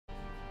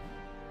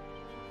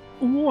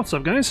What's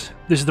up, guys?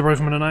 This is the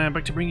Rifleman and I am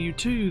back to bring you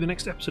to the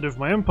next episode of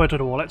my Empire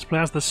Total War Let's Play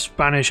as the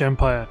Spanish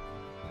Empire.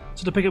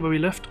 So to pick up where we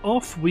left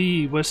off,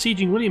 we were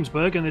sieging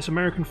Williamsburg and this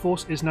American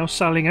force is now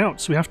sallying out,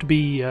 so we have to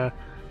be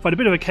fight a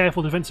bit of a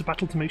careful defensive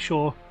battle to make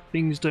sure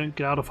things don't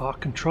get out of our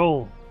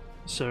control.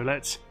 So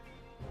let's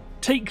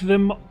take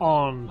them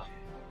on.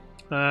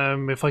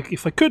 If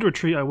I could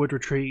retreat, I would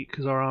retreat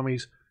because our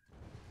army's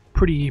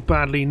pretty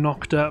badly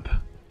knocked up.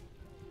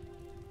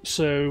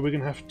 So we're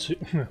gonna have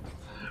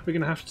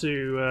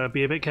to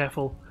be a bit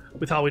careful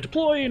with how we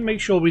deploy and make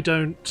sure we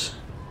don't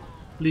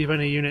leave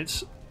any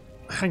units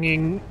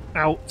hanging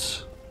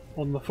out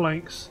on the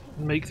flanks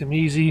and make them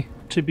easy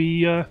to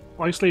be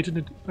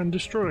isolated and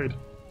destroyed.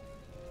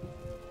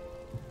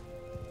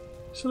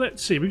 So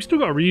let's see, we've still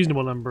got a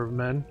reasonable number of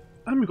men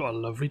and we've got a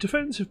lovely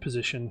defensive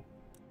position.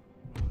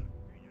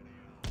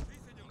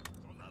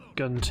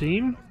 Gun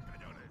team.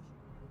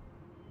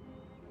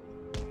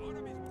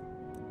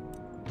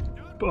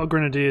 Put our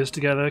grenadiers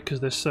together because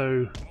they're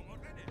so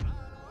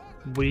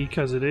weak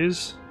as it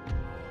is.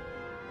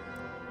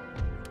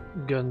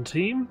 Gun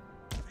team.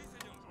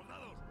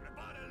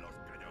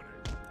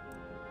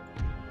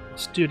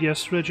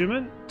 Studios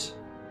regiment.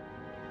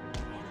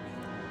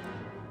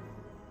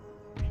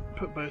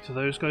 Put both of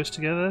those guys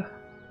together.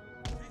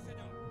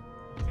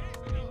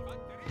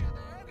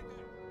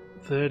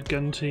 Third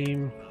gun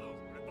team.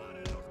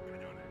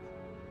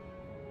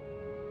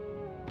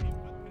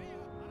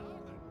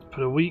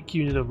 Put a weak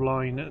unit of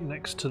line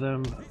next to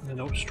them, and then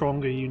a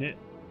stronger unit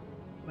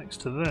next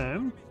to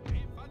them.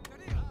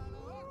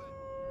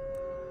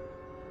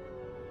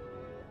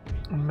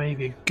 And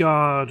maybe a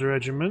guard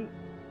regiment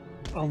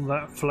on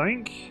that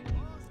flank.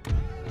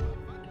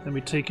 Then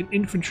we take an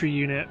infantry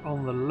unit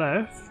on the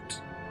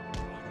left.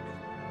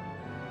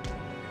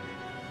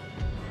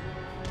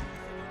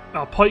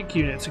 Our pike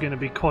units are going to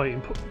be quite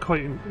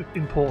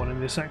important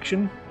in this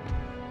action.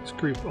 Let's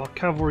group our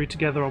cavalry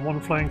together on one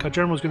flank. Our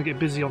general's going to get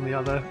busy on the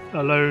other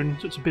alone,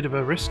 so it's a bit of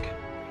a risk.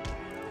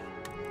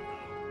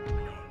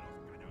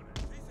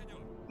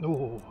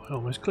 Oh, I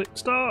almost clicked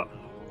start.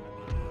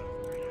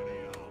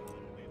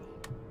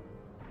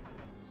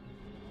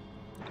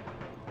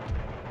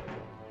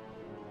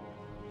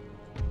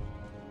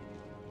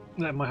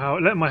 Let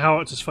my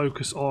howitzers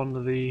focus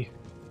on the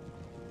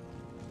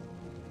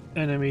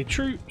enemy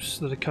troops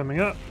that are coming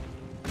up.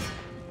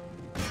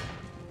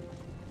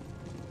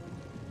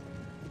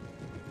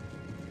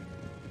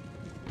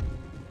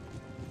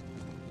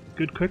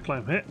 Good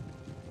quicklime hit.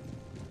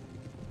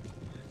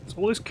 It's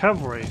all this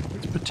cavalry.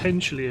 It's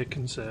potentially a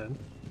concern.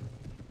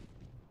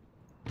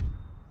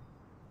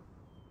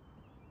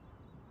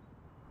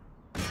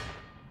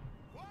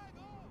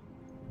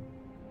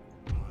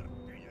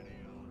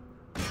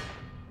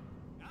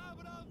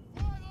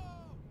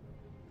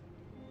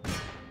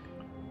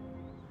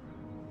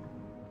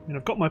 I mean,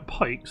 I've got my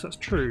pikes, that's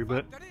true,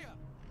 but I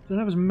don't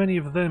have as many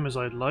of them as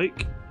I'd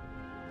like.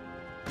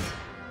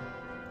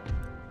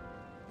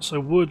 So I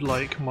would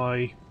like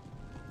my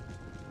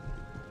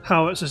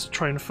howitzers to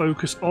try and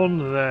focus on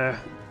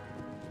their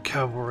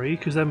cavalry,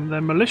 because their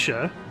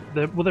militia,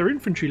 their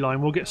infantry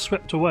line will get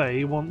swept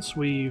away once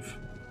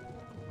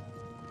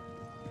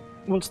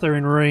they're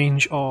in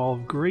range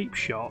of grape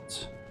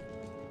shot.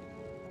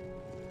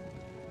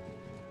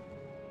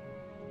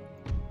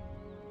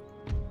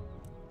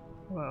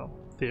 Well,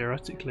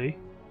 theoretically.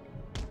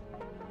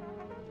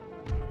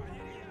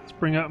 Let's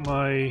bring up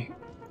my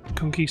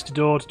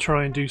conquistador to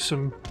try and do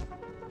some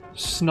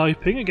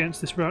sniping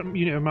against this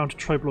amount of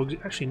tribal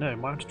auxiliary. Actually, no,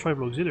 amount of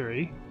tribal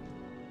auxiliary.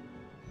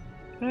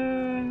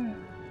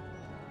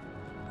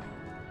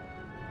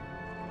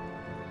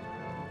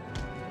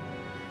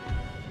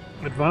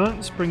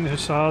 Advance, bring the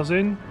hussars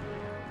in.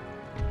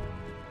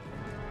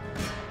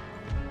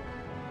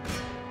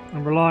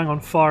 I'm relying on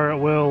fire at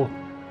will,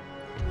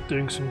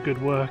 doing some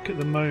good work at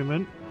the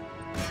moment.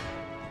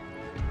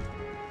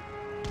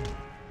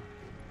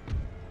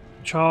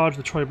 Charge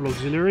the tribal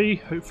auxiliary,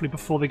 hopefully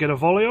before they get a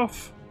volley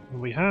off. And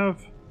we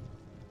have.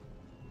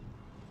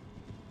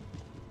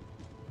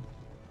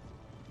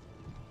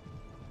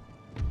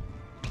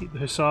 Keep the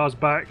hussars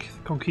back,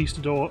 the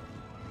conquistador.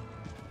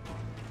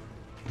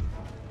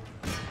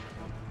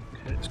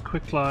 Okay, it's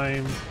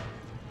quicklime.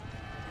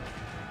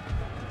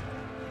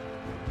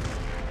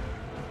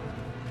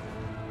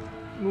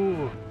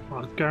 Ooh,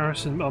 our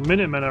garrison, our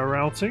minutemen are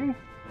routing.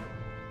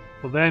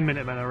 Well, their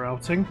minutemen are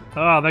routing.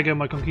 Ah, there go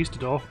my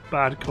conquistador.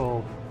 Bad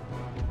call.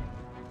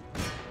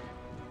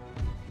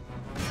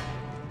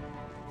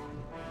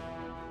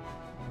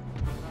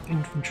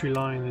 Infantry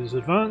line is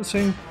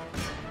advancing.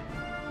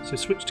 So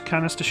switch to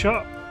canister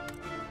shot.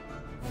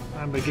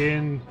 And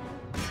begin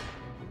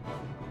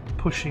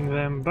pushing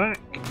them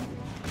back.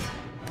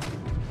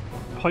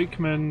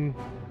 Pikemen.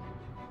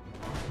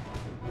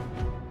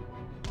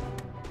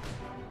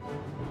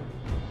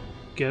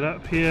 Get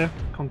up here.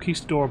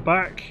 Conquistador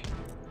back.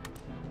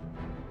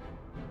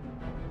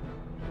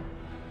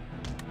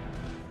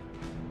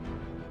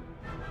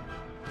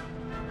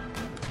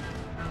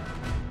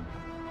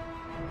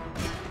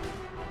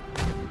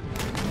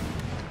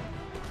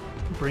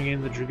 Bring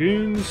in the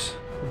dragoons.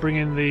 Bring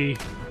in the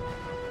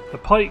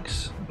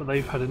pikes, but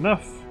they've had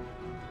enough.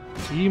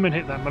 So you men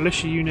hit that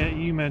militia unit.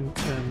 You men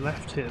turn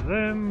left, hit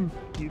them.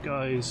 You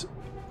guys.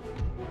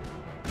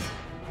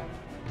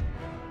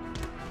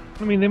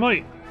 I mean, they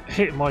might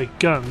hit my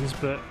guns,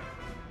 but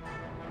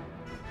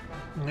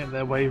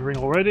they're wavering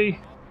already.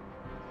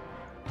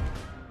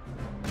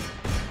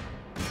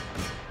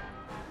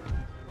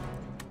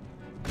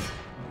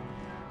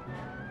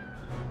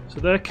 So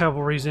their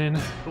cavalry's in,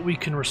 but we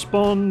can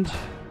respond.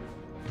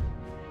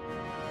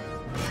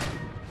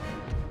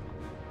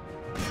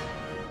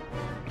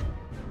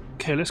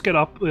 Okay, let's get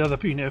up the other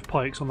unit of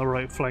pikes on the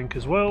right flank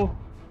as well.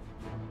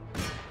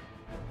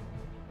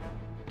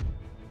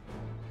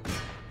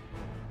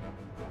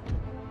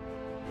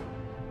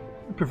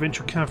 The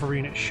provincial cavalry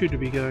unit should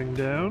be going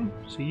down.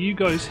 So you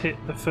guys hit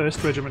the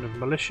 1st Regiment of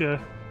Militia.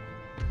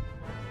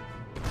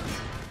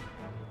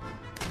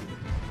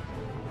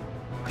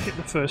 Hit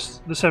the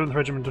 7th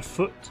Regiment of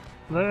Foot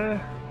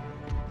there.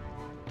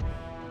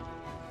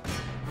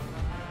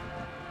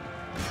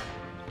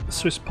 The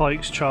Swiss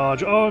pikes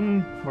charge on.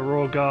 My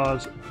Royal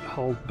Guards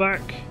hold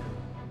back.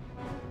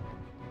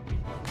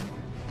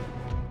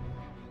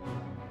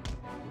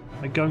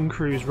 My gun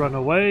crews run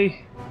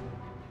away.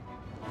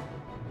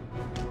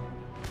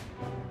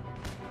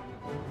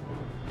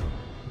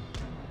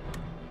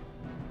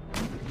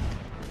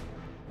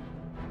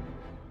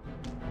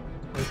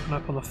 Open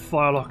up on the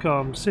firelock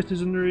armed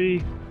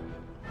citizenry.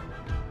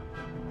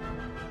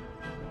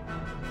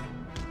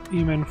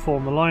 E-men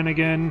form the line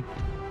again.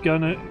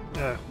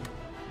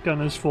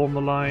 Gunners form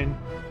the line.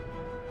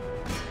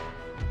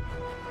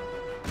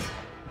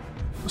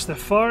 So they're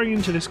firing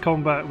into this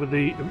combat with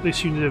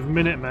this unit of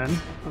Minutemen,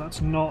 but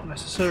that's not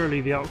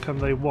necessarily the outcome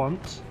they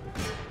want.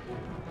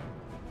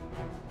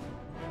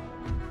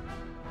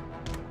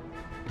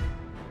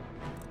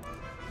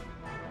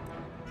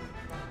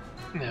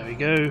 There we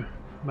go.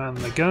 Man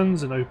the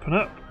guns and open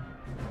up.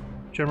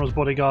 General's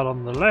bodyguard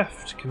on the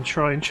left can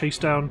try and chase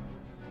down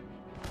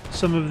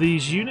some of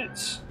these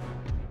units.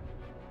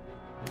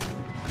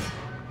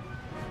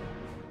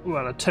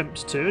 Well,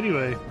 attempt to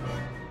anyway.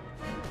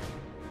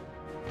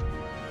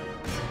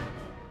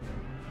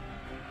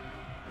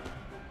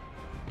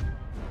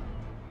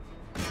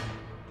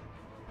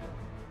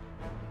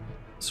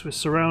 So we're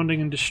surrounding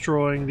and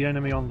destroying the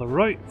enemy on the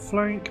right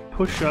flank.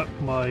 Push up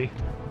my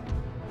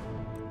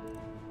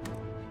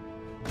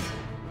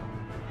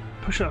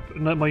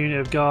unit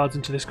of guards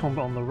into this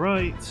combat on the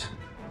right.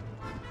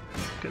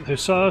 Get the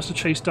hussars to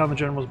chase down the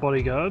general's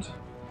bodyguard.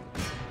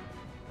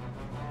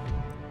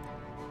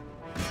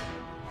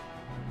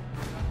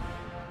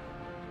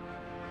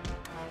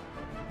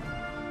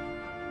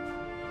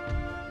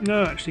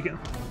 No, actually get...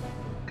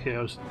 Okay,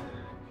 I was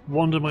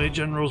wandered my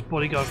general's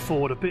bodyguard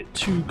forward a bit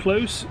too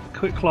close.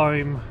 Quick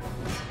climb.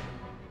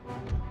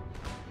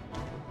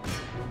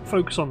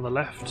 Focus on the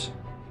left.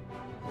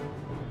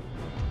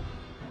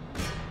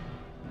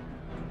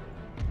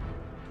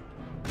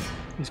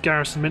 These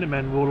garrison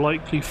Minutemen will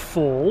likely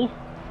fall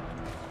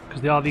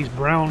because they are these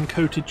brown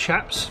coated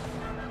chaps.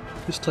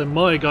 This time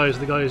my guys are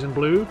the guys in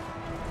blue.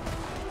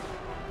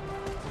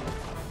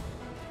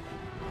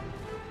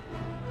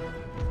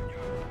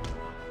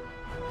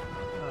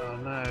 Oh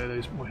no,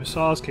 those my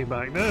hussars came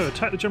back. No,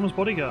 attack the general's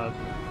bodyguard.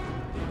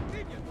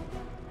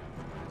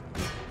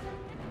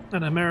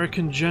 An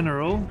American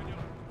general.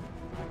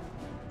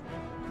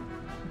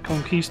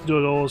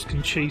 Conquistadors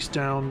can chase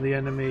down the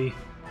enemy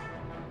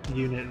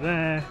unit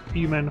there.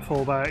 You men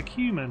fall back,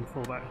 you men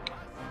fall back.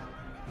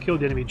 Kill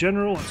the enemy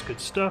general, that's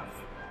good stuff.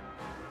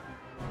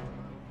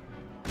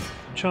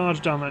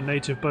 Charge down that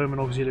native bowman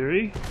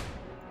auxiliary.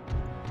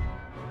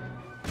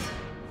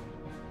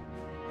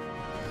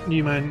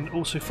 You men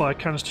also fire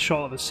canister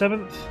shot at the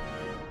 7th.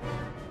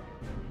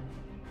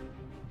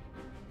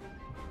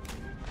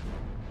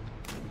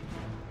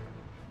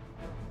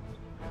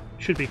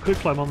 Should be quick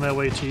climb on their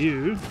way to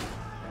you.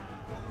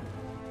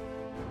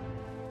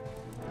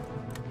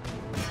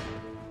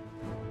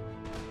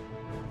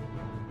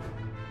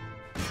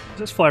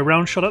 Let's fire a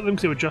round shot at them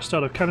because they were just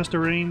out of canister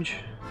range.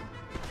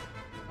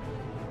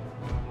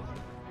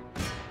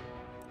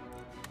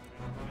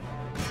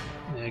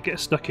 Yeah, get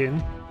stuck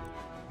in.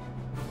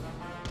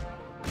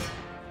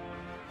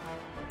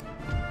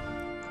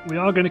 We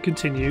are going to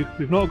continue.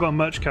 We've not got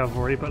much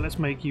cavalry, but let's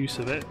make use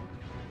of it.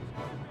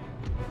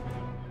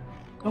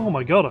 Oh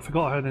my god, I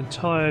forgot I had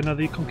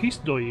another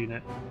conquistador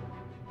unit.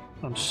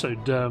 I'm so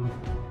dumb.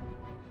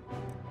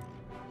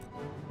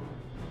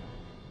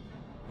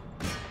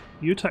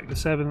 You attack the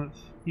 7th,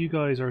 you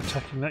guys are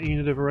attacking that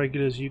unit of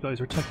irregulars, you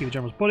guys are attacking the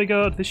general's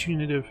bodyguard, this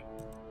unit of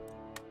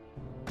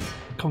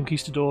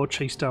conquistador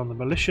chase down the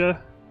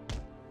militia.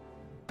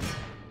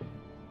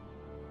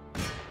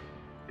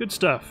 Good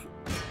stuff.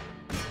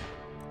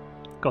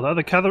 God,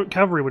 that other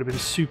cavalry would have been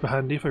super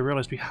handy if I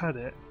realised we had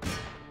it.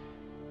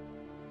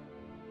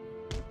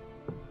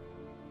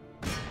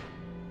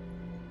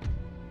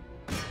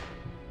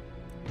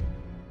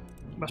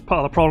 That's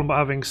part of the problem about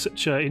having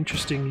such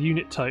interesting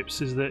unit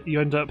types, is that you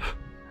end up...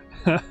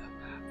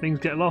 things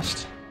get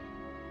lost.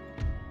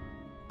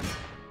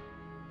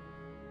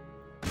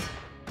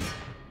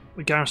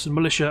 The garrison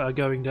militia are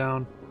going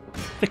down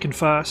thick and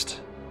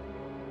fast.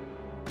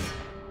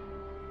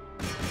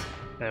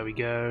 There we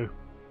go.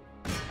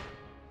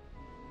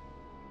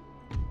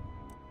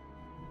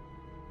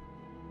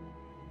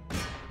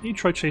 You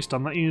try chase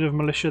down that unit of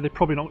militia.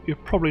 You're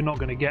probably not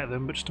going to get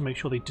them, but just to make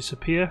sure they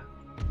disappear.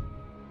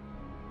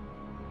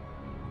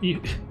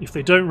 If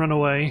they don't run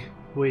away,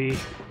 we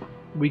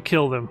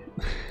kill them.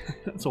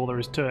 That's all there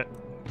is to it.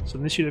 So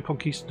this unit of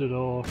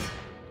Conquistador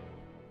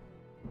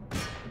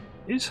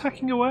is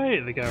hacking away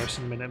at the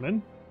garrison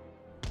Minutemen.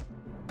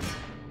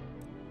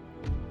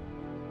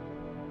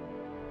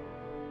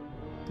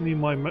 I mean,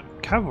 my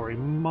cavalry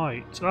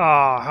might.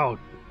 Ah,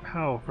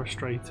 how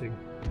frustrating.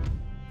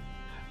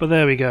 But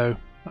there we go.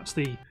 That's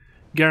the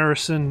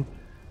garrison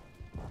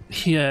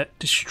here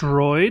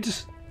destroyed.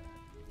 So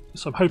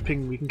I'm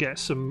hoping we can get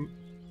some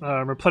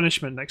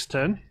replenishment next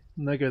turn.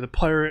 And there go the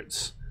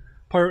pirates.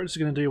 Pirates are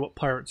going to do what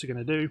pirates are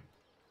going to do.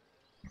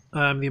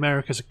 The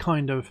Americas are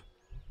kind of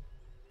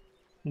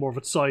more of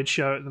a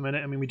sideshow at the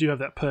minute. I mean, we do have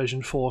that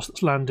Persian force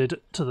that's landed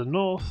to the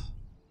north.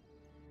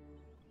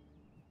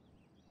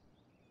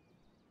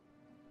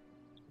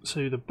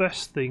 So the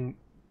best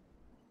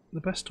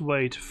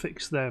way to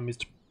fix them is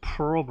to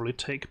probably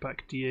take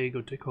back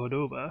Diego de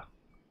Cordoba.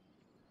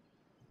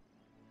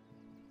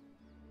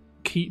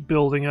 Keep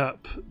building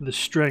up the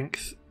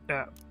strength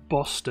at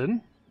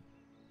Boston.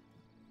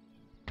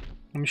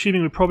 I'm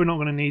assuming we're probably not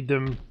going to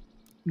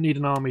need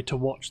an army to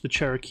watch the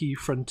Cherokee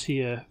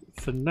frontier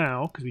for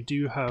now, because we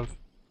do have,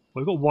 well,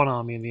 we've got one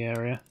army in the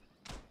area.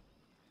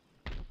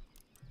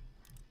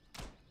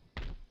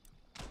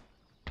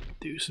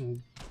 Do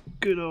some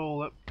good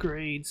old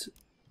upgrades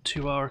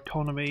to our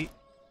economy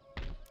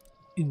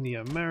in the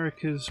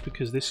Americas,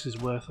 because this is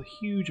worth a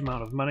huge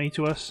amount of money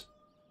to us.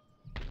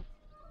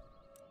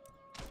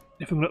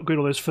 If I'm going to upgrade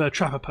all those fur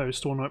trapper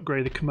posts, I want to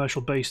upgrade the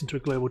commercial base into a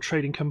global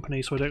trading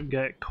company so I don't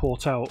get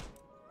caught out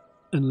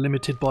and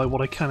limited by what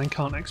I can and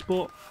can't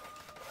export.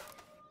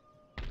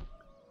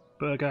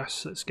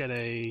 Burgas, let's get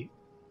a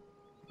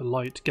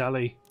light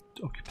galley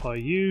to occupy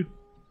you.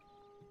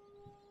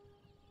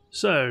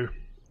 So,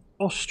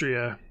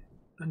 Austria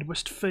and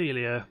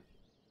Westphalia,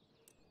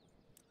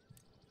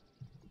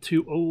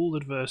 two old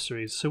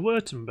adversaries. So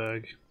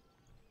Württemberg,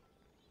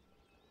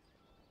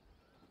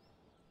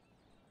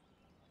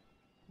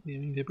 I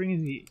mean, they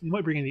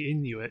might bring in the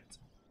Inuit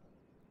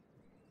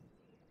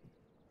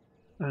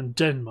and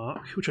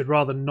Denmark, which I'd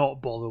rather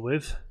not bother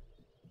with.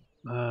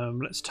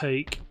 Let's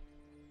take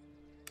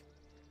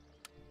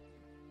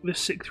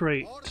this 6th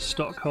rate to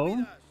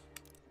Stockholm.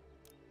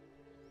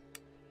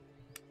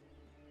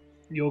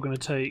 You're going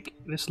to take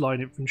this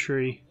line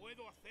infantry.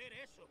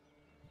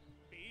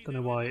 Don't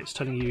know why it's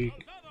telling you.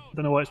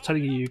 Don't know why it's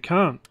telling you you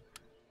can't.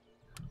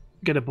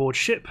 Get aboard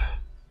ship.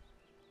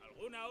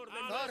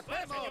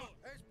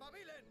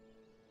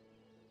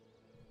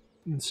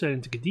 And sail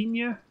into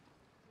Gdynia.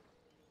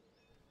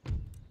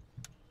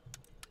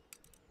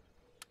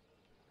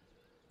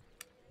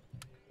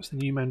 As the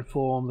new men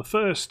form the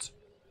first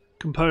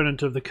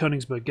component of the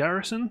Königsberg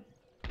garrison.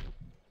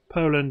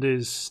 Poland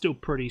is still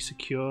pretty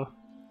secure.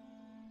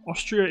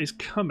 Austria is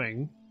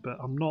coming, but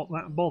I'm not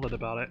that bothered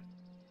about it.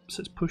 So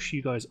let's push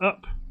you guys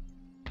up.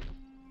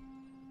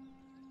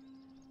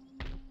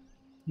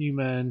 You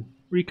men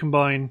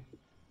recombine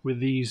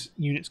with these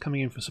units coming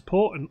in for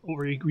support and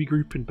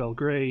regroup in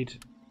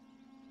Belgrade.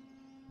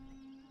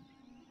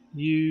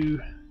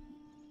 You,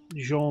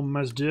 Jean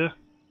Mazdur,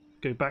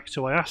 go back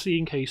to Iasi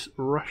in case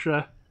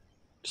Russia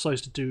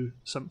decides to do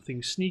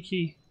something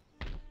sneaky.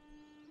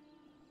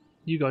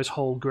 You guys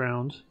hold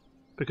ground,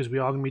 because we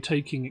are going to be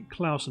taking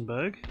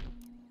Klausenberg.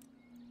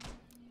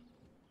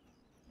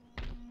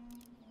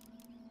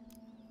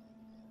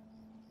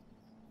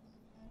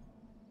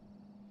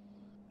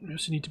 We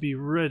also need to be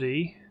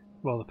ready.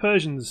 Well, the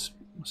Persians,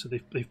 so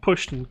they've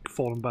pushed and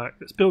fallen back.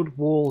 Let's build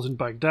walls in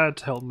Baghdad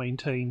to help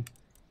maintain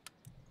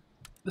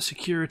the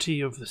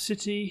security of the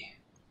city.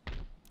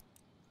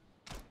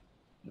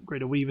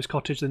 Upgrade a weaver's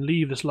cottage, then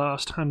leave this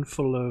last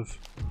handful of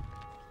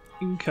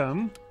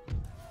income.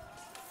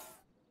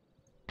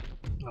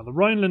 Now the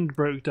Rhineland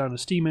broke down a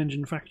steam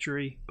engine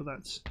factory, but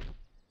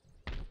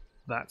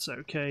that's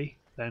okay.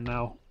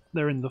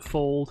 They're in the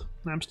fold.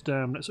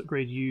 Amsterdam, let's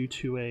upgrade you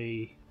to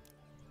a.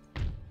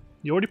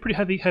 You're already pretty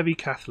heavy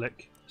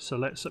Catholic, so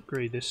let's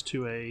upgrade this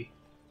to a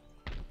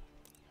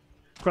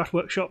craft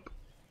workshop.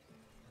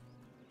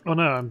 Oh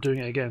no, I'm doing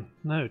it again.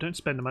 No, don't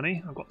spend the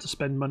money. I've got to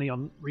spend money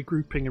on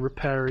regrouping and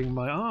repairing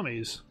my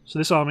armies. So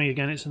this army,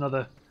 again, it's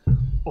another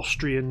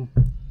Austrian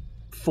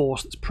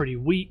force that's pretty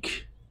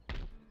weak.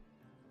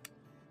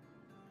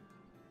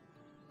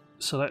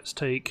 So let's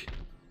take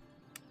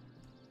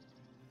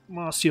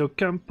Marcio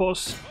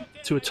Campos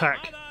to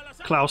attack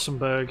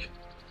Klausenberg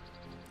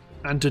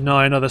and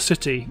deny another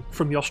city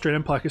from the Austrian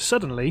Empire, because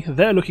suddenly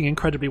they're looking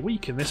incredibly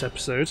weak in this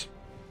episode.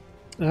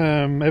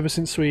 Ever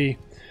since we...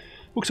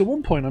 Because at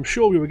one point I'm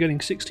sure we were getting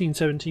 16,000,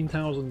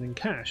 17,000 in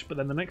cash, but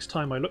then the next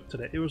time I looked at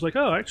it, it was like,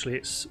 oh, actually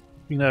it's,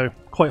 you know,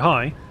 quite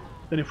high.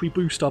 Then if we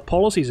boost our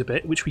policies a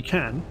bit, which we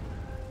can,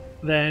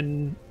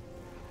 then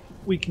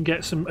we can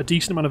get a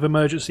decent amount of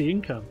emergency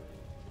income.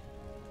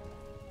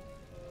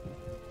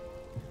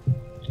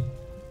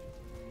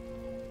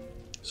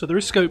 So there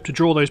is scope to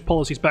draw those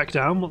policies back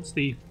down once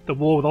the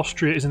war with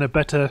Austria is in a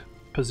better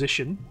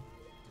position.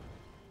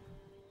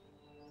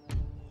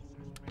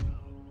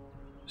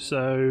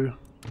 So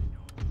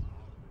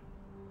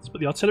let's put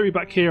the artillery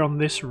back here on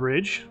this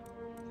ridge.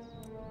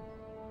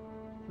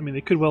 I mean,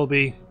 they could well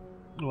be...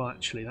 Well,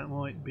 actually, that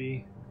might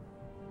be...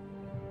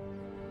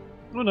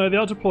 Oh no, they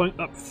are deploying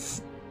up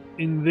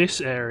in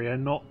this area,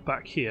 not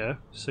back here.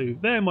 So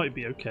there might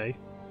be okay.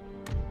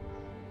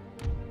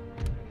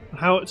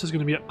 Howitzer's going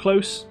to be up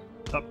close.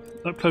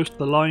 Up close to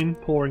the line,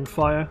 pouring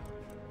fire.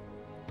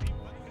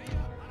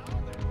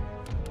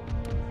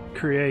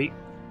 Create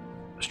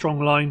a strong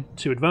line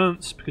to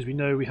advance, because we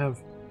know we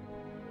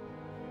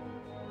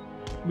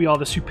are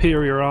the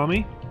superior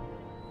army.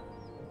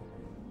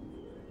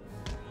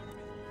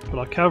 Put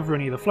our cavalry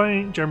on either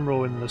flank,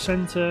 general in the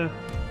centre.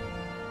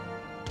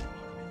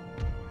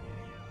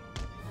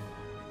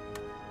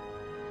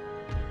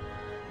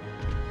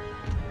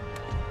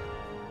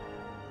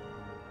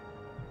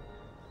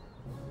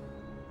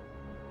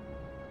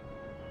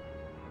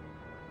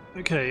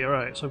 Okay,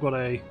 alright, so I've got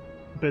a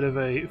bit of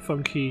a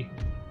funky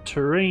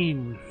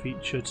terrain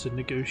feature to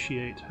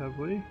negotiate, have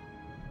we?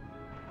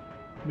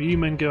 You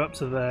men go up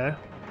to there.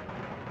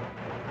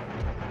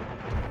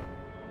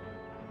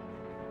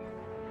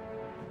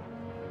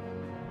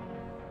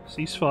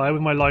 Ceasefire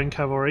with my line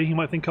cavalry. You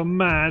might think I'm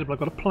mad, but I've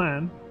got a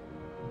plan.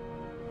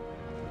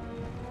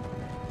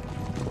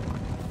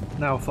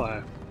 Now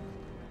fire.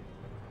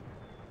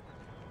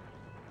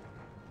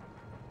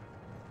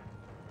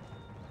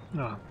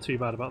 Ah, too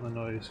bad about the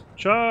noise.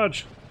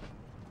 Charge!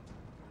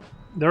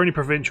 They're only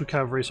provincial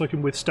cavalry, so I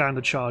can withstand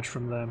a charge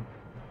from them.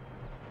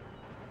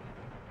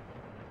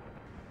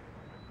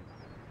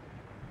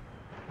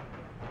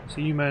 So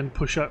you men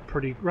push up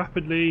pretty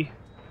rapidly.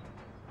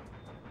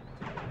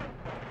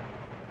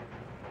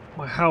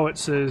 My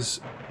howitzers...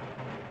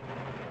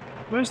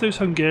 Where's those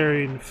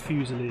Hungarian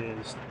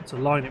Fusiliers? It's a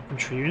line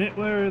infantry unit.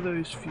 Where are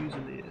those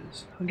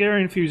Fusiliers?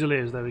 Hungarian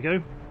Fusiliers, there we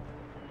go.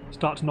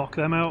 Start to knock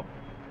them out.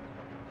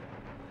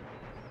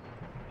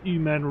 You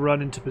men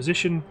run into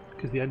position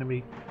because the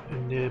enemy are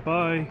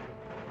nearby.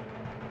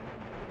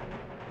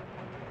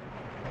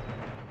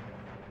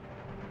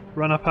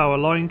 Run up our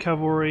line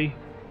cavalry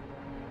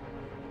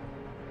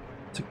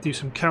to do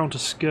some counter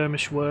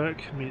skirmish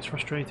work. I mean, it's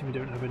frustrating we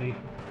don't have any.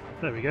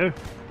 There we go.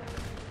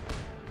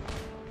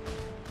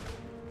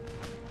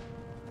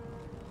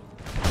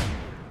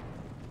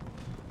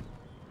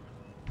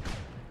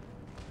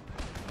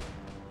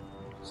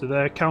 So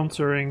they're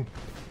countering.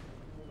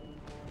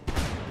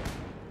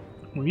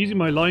 I'm using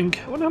my line.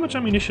 I wonder how much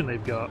ammunition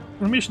they've got.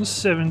 Ammunition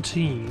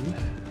 17.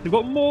 They've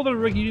got more than a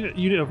regular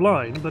unit of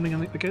line. Then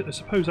again, I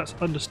suppose that's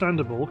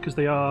understandable because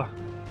they are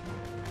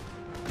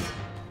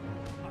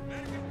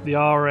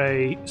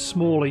a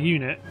smaller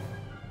unit.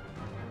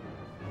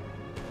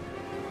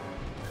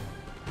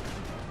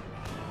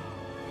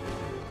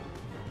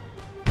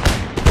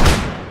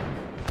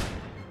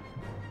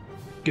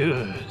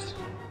 Good.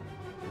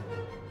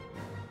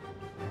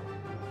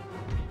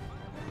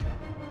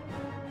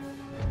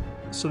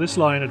 So this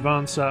line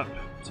advance up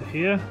to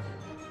here.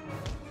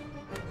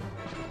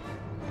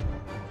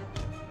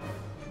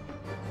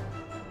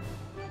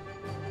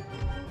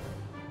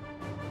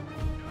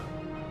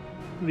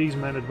 These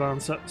men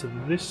advance up to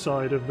this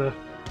side of the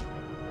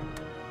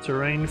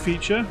terrain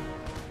feature.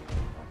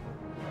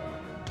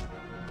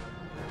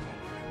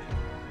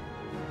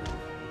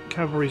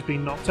 Cavalry's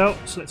been knocked out,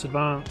 so let's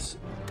advance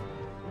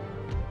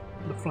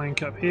the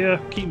flank up here.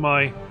 Keep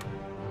my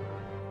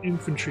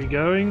infantry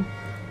going.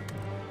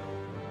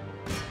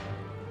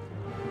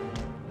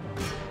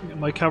 Get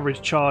my cavalry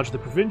to charge the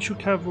provincial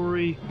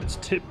cavalry. Let's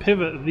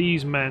pivot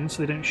these men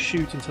so they don't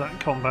shoot into that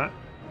combat.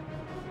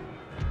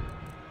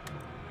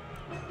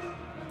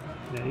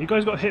 Yeah, you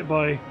guys got hit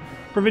by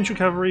provincial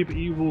cavalry, but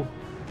you will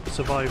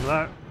survive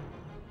that.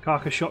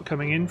 Carcass shot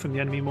coming in from the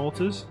enemy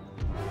mortars.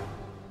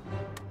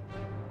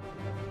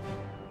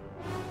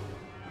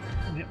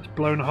 Yep, it's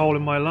blown a hole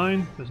in my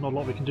line. There's not a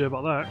lot we can do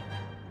about that.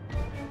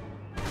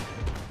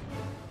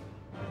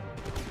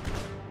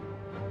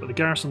 But the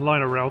garrison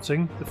line are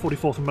routing. The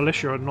 44th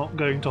Militia are not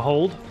going to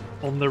hold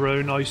on their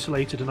own,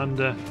 isolated and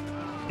under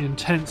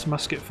intense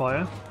musket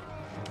fire.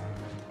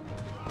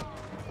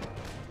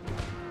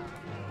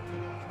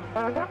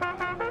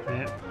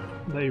 Yeah,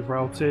 they've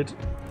routed.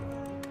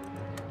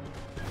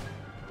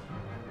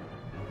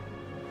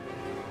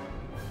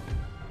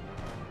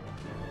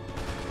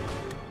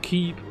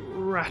 Keep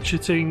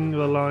ratcheting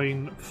the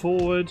line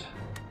forward.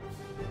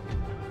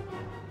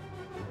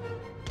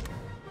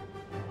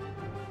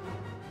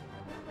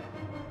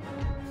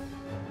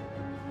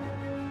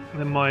 And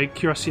then my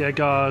Cuirassier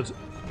Guard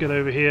get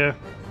over here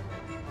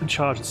and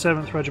charge the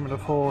 7th Regiment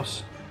of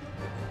Horse.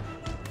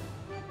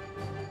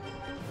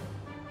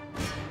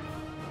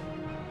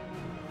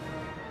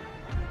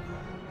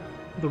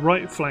 The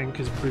right flank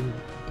has been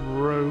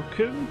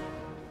broken.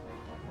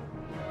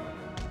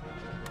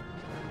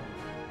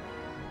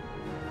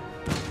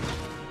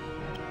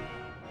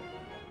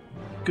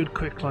 Good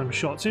quick climb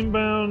shots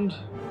inbound.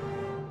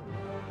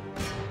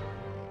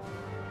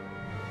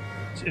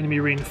 There's enemy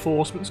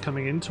reinforcements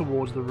coming in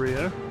towards the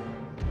rear.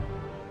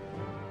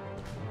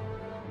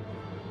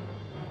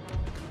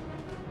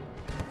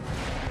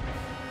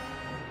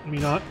 I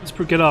mean, let's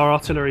get our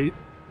artillery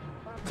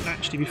to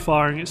actually be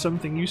firing at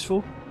something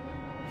useful.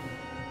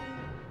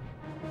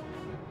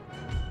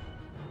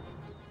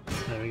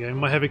 There we go.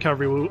 My heavy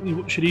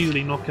cavalry should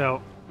easily knock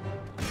out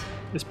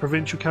this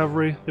provincial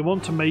cavalry. They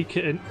want to make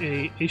it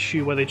an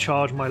issue where they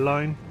charge my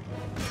line.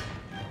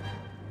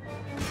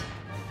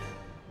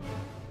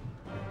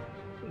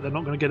 But they're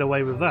not going to get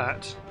away with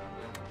that.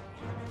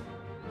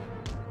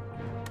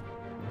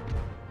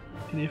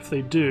 And if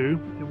they do,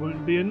 it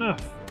won't be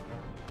enough.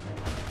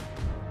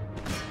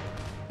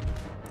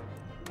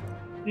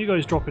 You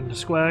guys drop into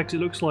square, because it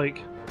looks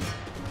like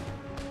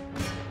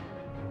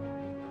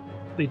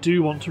they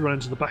do want to run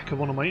into the back of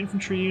one of my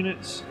infantry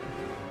units.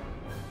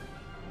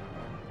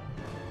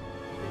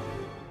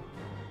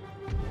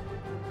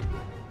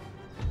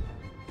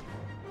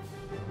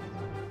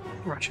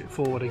 Ratchet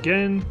forward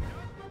again.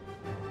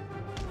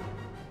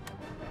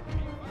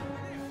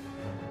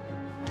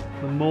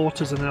 The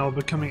mortars are now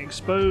becoming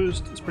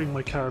exposed. Let's bring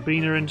my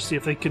carabiner in to see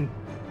if they can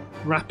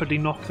rapidly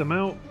knock them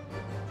out.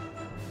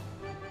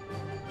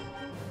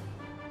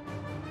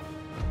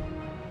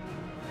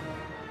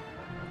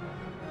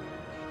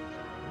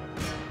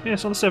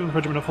 Yes, on the 7th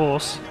Regiment of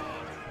Horse,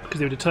 because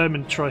they were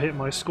determined to try hit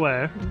my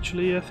square,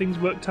 actually things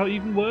worked out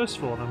even worse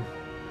for them.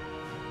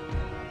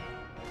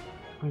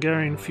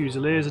 Hungarian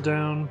Fusiliers are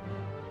down.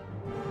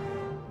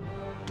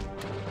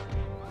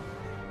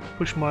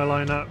 Push my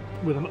line up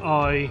with an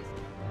eye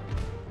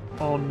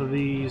on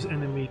these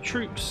enemy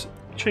troops.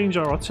 Change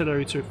our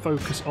artillery to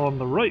focus on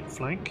the right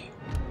flank.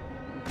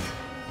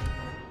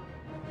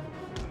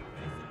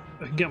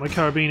 I can get my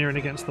carabiner in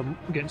against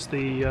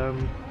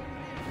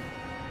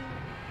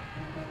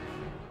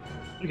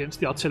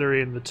the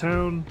artillery in the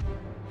town.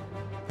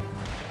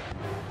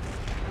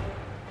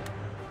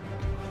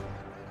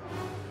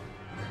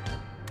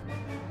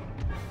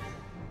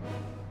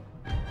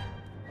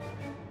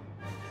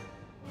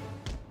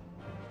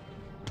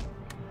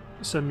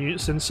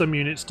 Send some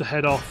units to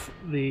head off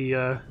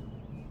the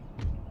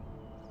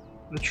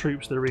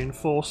troops that are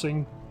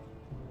reinforcing.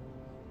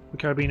 The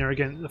carabiner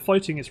again, they're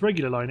fighting its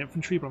regular line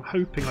infantry, but I'm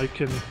hoping I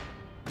can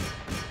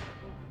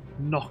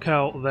knock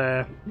out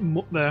their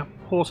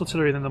horse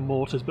artillery and then the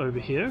mortars over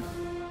here.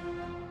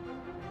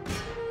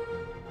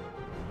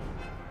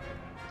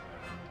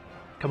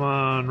 Come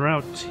on,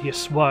 rout, you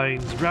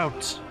swines,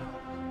 rout!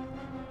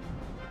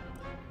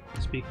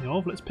 Speaking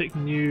of, let's pick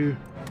new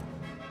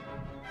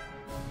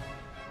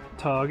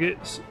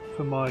targets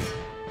for my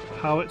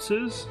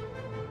howitzers.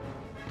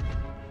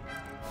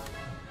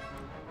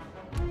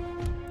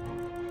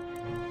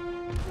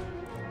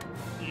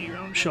 You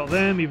round shot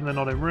them, even though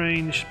they're not in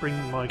range. Bring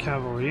my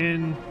cavalry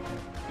in.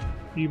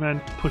 You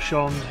men push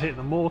on to hit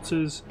the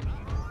mortars.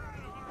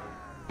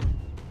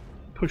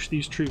 Push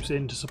these troops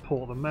in to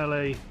support the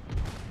melee.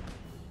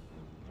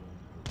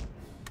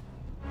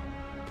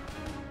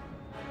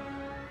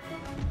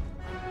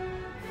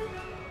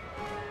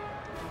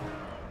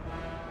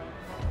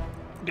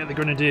 Get the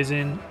grenadiers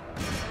in.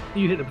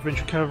 You hit the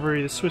provincial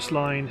cavalry. The Swiss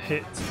line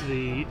hit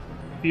the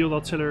field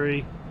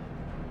artillery.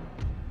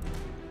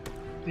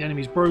 The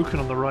enemy's broken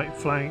on the right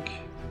flank.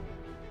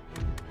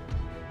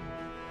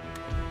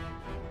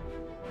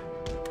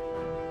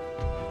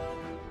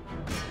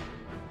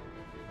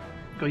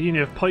 Got a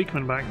unit of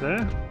pikemen back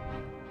there.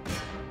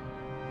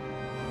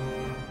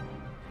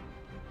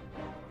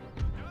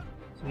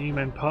 So you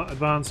men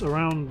advance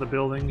around the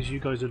buildings.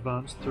 You guys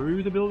advance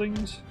through the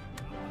buildings.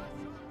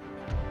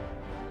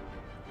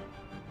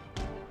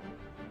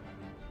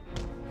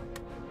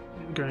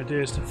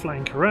 Grenadiers to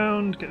flank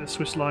around, get the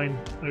Swiss line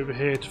over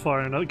here to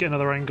fire another, get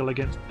another angle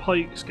against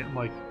pikes, get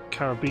my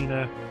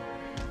carabiner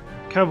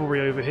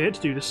cavalry over here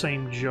to do the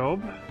same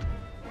job.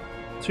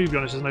 To be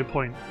honest, there's no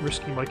point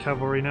risking my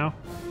cavalry now.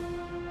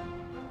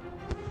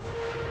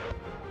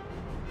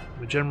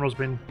 The general's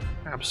been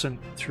absent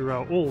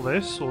throughout all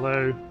this,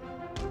 although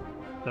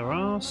there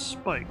are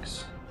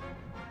spikes.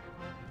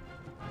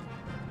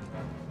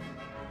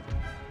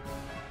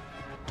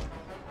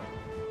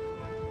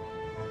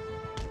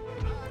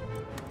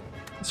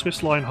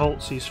 Swiss line halt,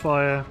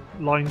 ceasefire,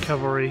 line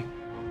cavalry,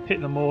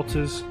 hit the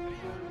mortars.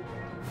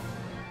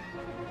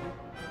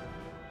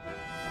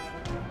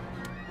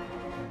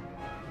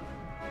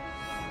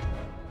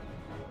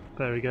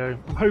 There we go.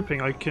 I'm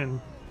hoping I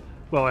can,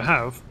 well I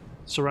have,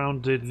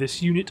 surrounded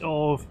this unit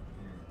of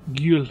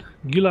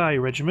Gyulai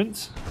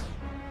regiment.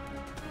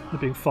 They're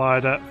being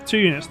fired at. 2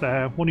 units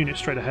there, 1 unit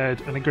straight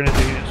ahead, and a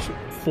grenadier unit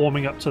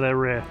forming up to their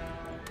rear.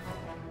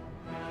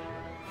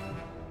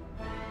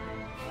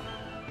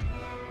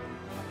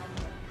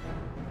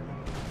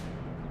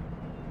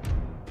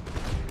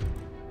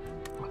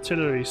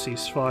 Artillery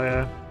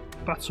ceasefire,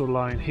 battle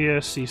line here,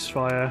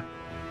 ceasefire,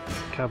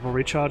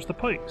 cavalry charge the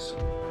pikes.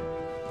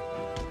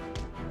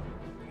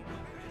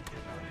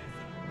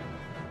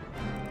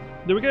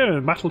 There we go,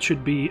 the battle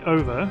should be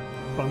over.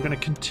 but I'm going to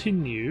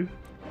continue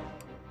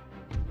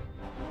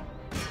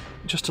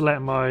just to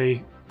let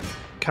my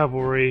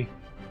cavalry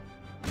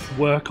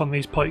work on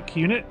these pike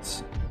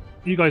units.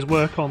 You guys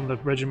work on the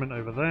regiment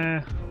over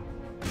there.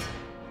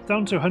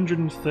 Down to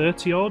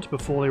 130 odd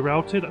before they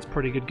routed. That's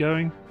pretty good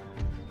going.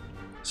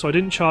 So I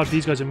didn't charge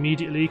these guys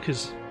immediately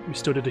because we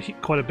still did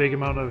quite a big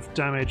amount of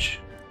damage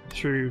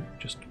through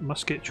just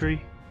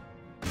musketry.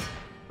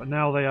 But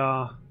now they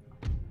are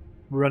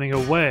running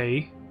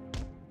away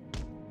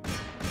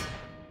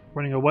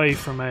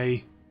from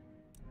a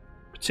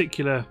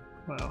particular,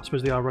 well, I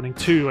suppose they are running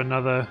to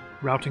another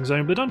routing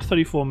zone, but they're down to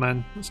 34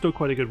 men. That's still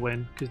quite a good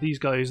win because these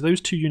guys, those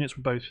two units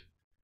were both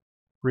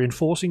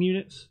reinforcing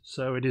units,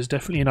 so it is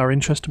definitely in our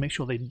interest to make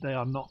sure they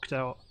are knocked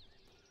out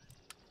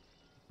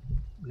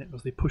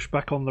as they push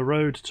back on the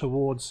road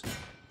towards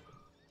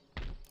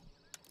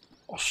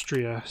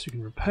Austria. So you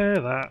can repair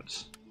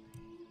that.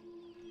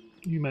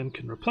 You men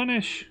can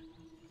replenish.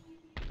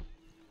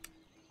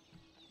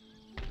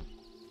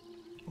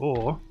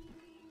 Or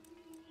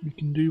we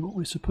can do what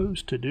we're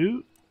supposed to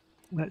do.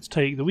 Let's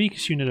take the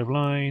weakest unit of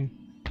line,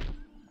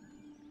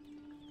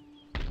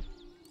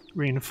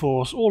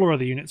 reinforce all our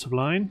other units of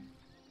line.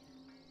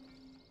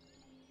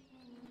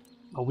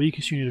 Our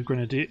weakest unit of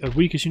grenadier,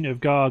 weakest unit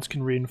of guards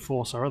can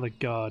reinforce our other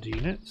guard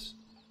units.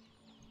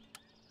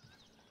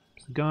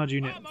 So guard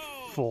unit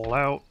fall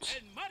out.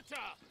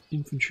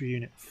 Infantry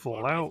unit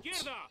fall out.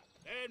 Let's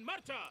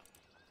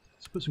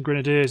put some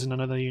grenadiers and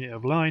another unit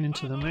of line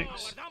into the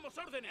mix.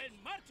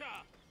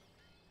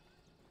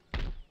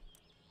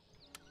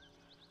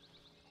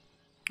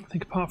 I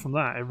think apart from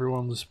that,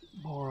 everyone's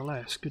more or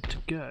less good to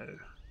go.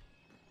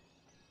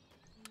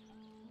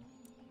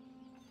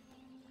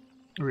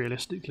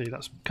 Realistically,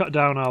 that's cut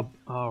down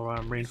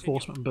our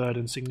reinforcement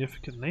burden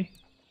significantly.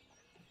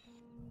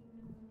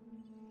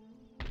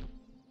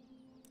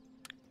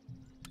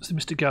 So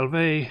Mr.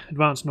 Galvey,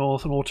 advance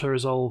north and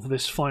auto-resolve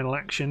this final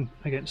action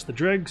against the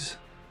dregs.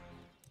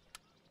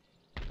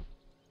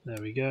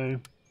 There we go.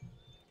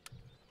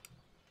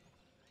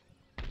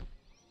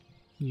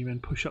 You men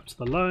push up to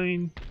the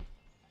line.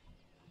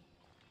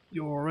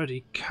 You're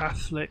already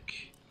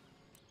Catholic.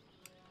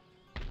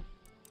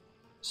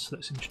 So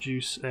let's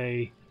introduce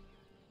a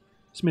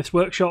Smith's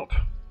Workshop.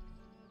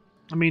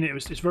 I mean,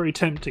 it's very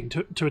tempting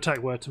to attack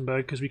Württemberg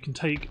because we can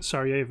take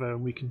Sarajevo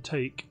and we can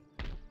take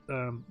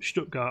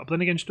Stuttgart. But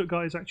then again,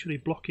 Stuttgart is actually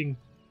blocking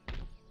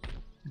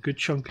a good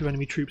chunk of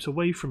enemy troops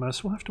away from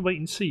us. We'll have to wait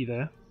and see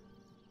there.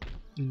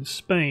 In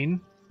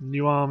Spain, a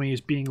new army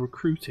is being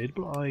recruited,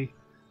 but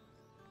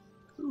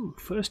Ooh,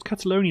 1st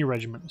Catalonia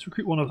Regiment. Let's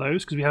recruit one of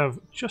those because we have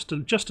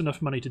just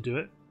enough money to do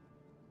it.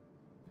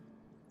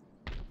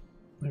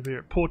 Over here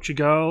at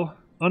Portugal.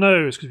 Oh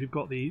no, it's because we've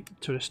got the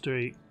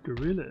Terrestri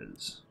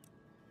guerrillas.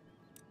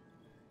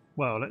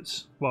 Well,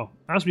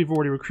 as we've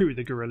already recruited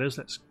the guerrillas,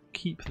 let's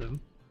keep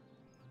them.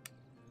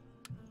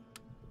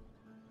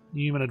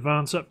 Newman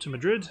advance up to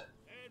Madrid.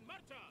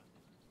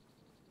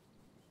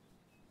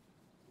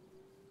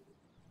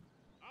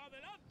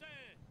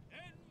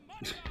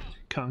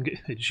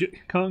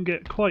 Can't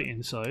get quite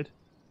inside.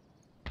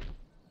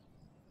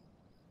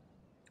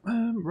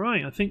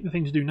 Right, I think the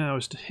thing to do now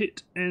is to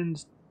hit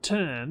end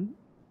turn,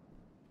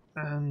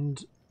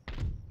 and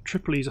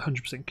Tripoli is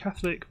 100%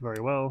 Catholic. Very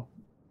well.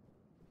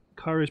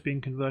 Cairo is being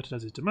converted,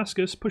 as is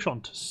Damascus. Push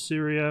on to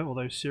Syria,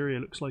 although Syria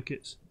looks like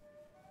it's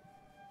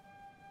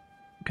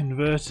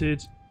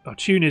converted. Oh,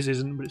 Tunis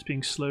isn't, but it's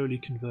being slowly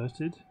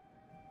converted.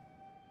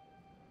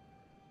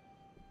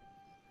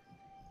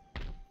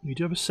 We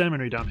do have a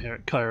seminary down here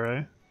at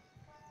Cairo.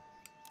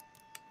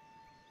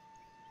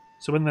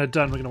 So when they're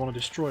done, we're going to want to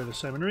destroy the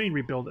seminary and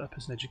rebuild it up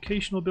as an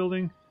educational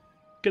building.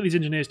 Get these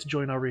engineers to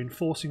join our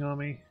reinforcing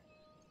army.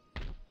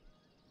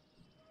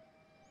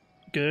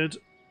 Good.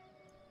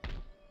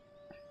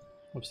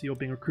 Obviously you're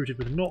being recruited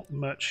with not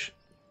much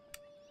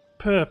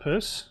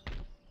purpose.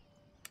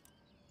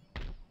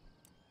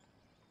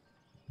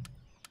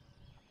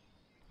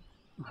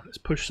 Let's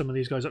push some of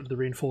these guys up to the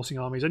reinforcing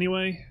armies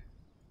anyway.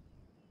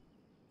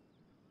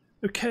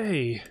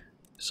 Okay,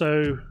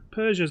 so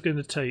Persia's going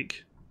to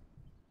take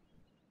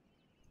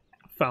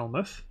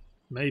Falmouth,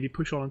 maybe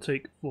push on and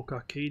take Fork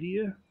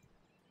Arcadia.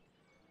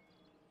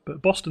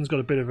 But Boston's got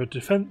a bit of a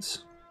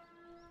defence.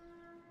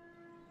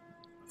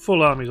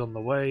 Full army's on the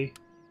way.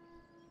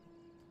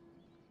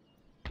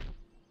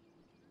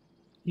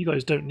 You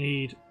guys don't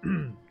need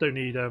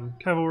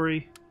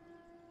cavalry.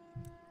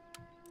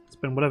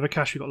 Spend whatever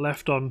cash we've got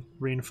left on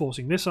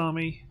reinforcing this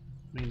army.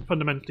 I mean,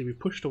 fundamentally we've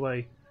pushed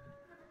away.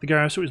 The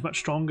garrison is much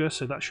stronger,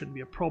 so that shouldn't be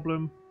a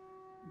problem.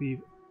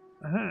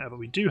 But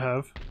we do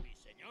have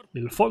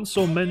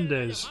Ilfonso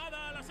Mendez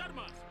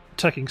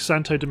attacking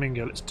Santo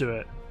Domingo. Let's do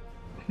it.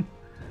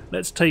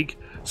 Let's take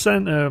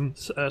Santo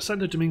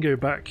Domingo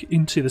back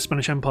into the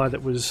Spanish Empire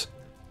that was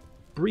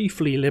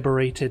briefly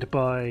liberated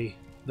by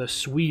the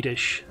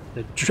Swedish,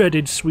 the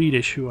dreaded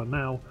Swedish, who are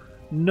now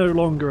no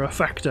longer a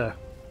factor.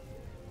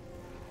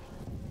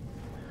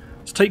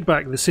 Let's take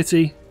back the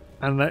city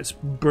and let's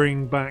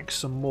bring back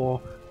some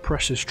more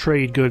precious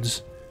trade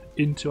goods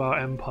into our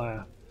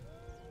empire.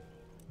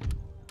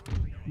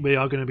 we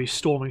are going to be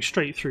storming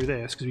straight through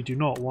this because we do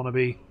not want to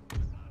be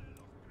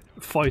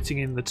fighting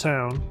in the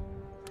town.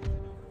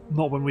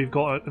 Not when we've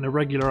got an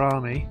irregular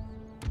army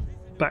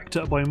backed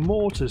up by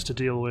mortars to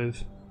deal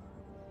with.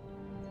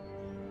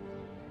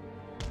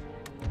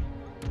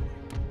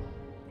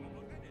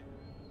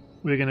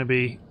 We're going to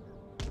be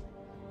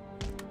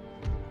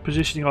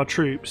positioning our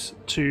troops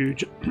to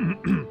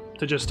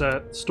to just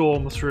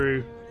storm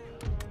through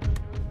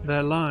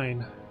their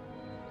line.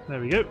 There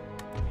we go.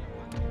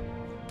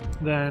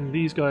 Then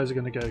these guys are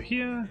going to go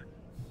here.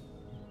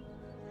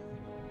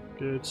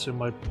 Good, so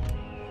my...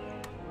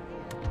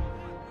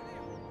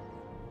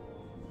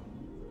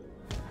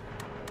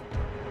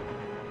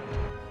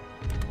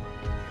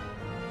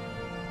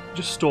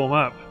 just storm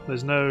up.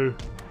 There's no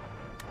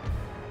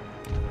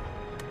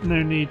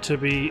need to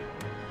be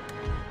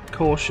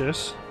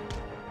cautious.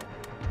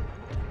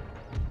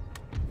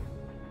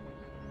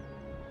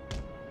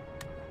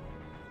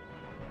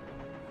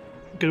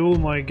 Get all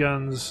my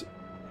guns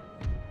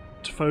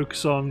to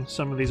focus on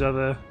some of these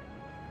other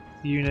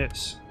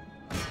units.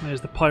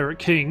 There's the Pirate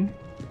King.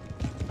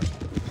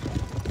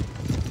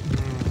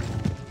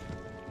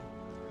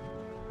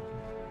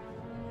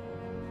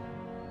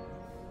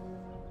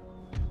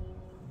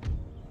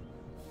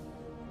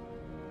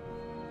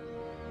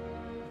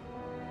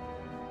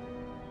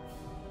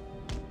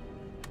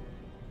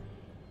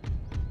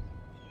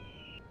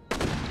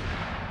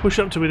 Push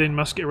up to within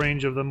musket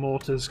range of the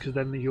mortars, because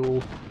then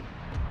you'll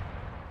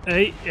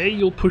A,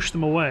 you'll push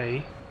them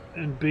away,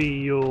 and B,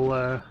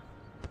 you'll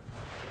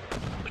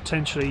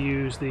potentially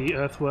use the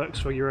earthworks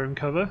for your own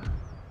cover.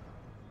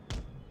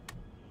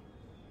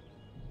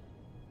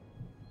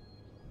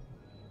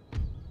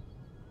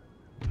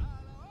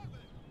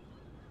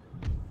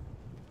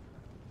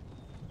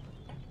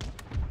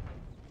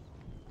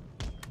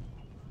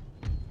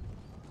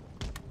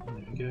 There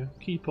we go.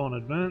 Keep on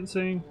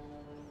advancing.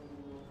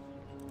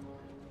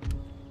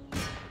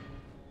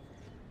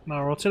 Now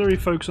our artillery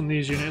focus on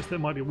these units that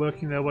might be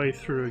working their way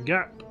through a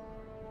gap.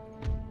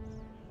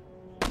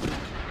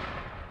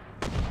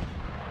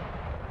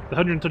 The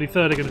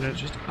 133rd are going to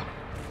just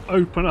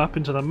open up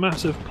into the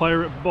massive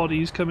pirate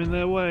bodies coming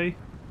their way.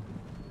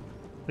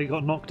 They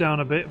got knocked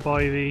down a bit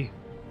by the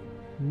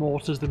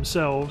mortars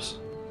themselves.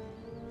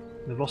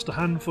 They've lost a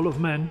handful of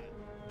men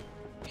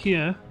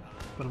here,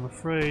 but I'm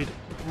afraid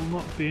it will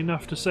not be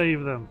enough to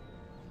save them.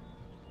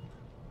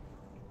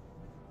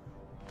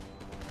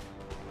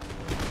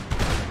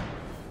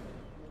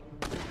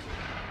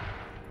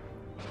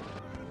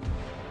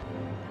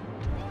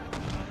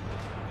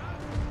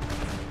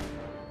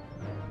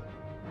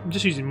 I'm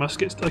just using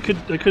muskets. I could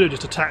have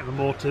just attacked the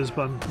mortars,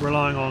 but I'm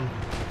relying on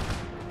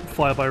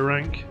fire by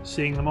rank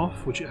seeing them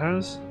off, which it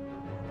has.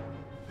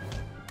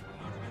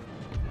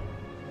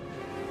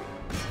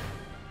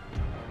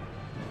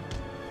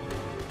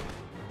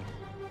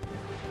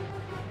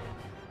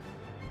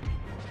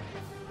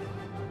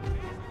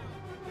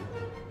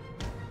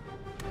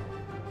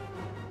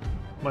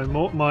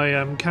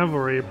 My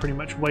cavalry are pretty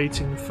much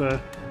waiting for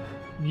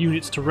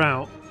units to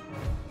rout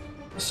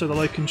so that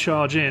I can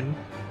charge in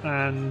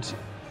and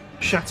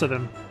shatter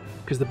them,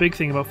 because the big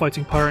thing about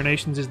fighting pirate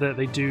nations is that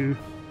they do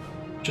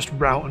just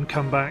rout and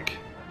come back.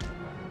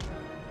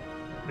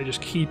 They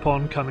just keep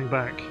on coming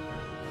back.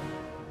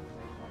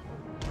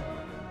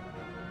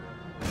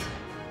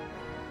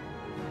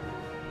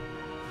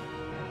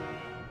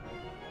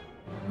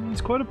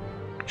 There's quite a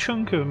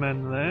chunk of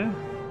men there.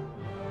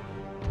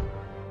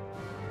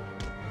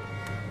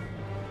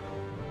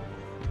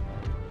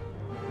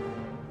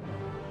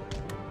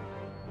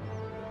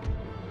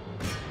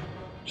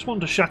 Just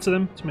want to shatter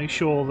them to make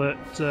sure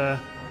that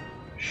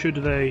should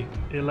they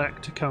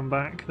elect to come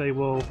back, they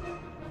will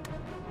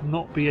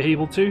not be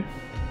able to.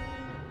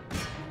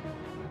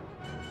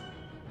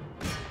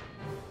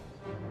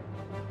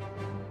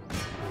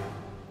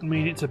 I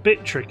mean, it's a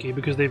bit tricky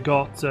because they've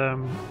got a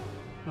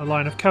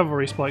line of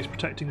cavalry spikes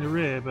protecting the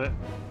rear, but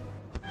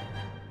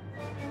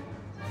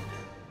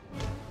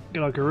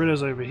get our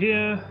guerrillas over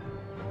here.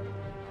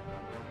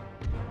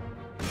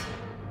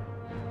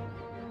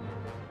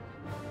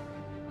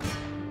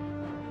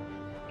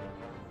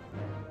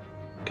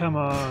 Come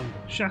on,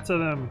 shatter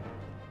them.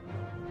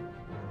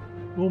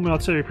 All my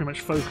artillery pretty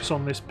much focus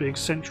on this big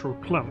central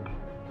clump.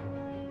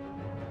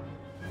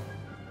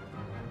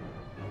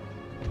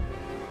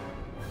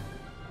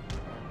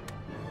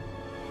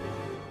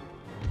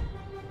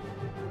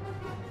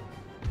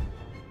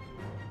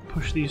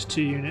 Push these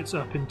two units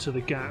up into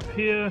the gap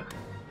here.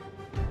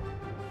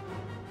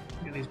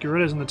 Get these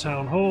guerrillas in the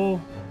town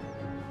hall.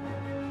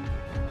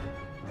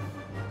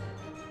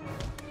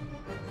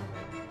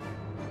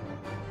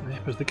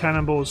 As the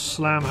cannonballs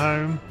slam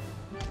home,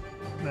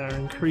 they're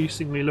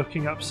increasingly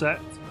looking upset.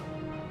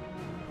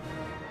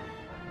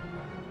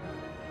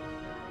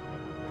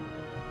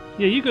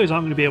 Yeah, you guys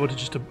aren't going to be able to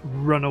just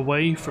run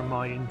away from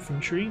my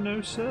infantry,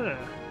 no sir.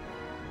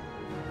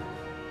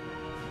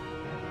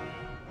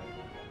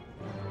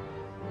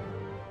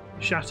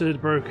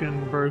 Shattered,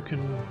 broken,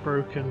 broken,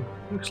 broken.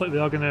 Looks like they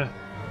are going to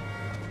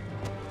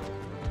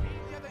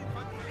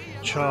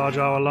charge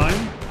our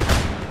line.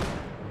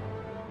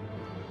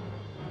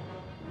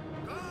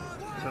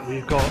 So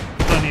we've got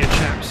plenty of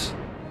chaps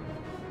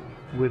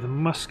with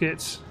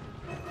muskets.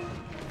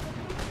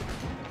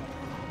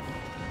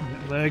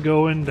 They're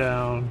going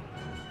down.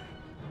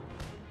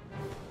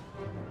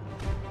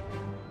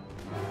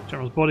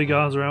 General's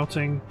bodyguards are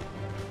outing.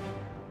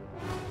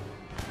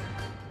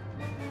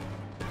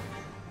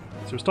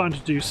 So we're starting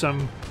to do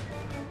some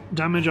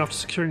damage after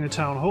securing the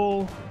town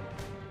hall.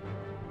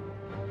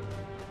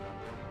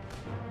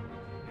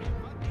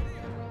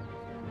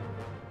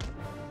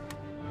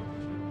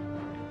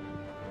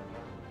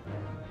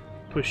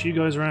 Push you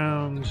guys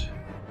around.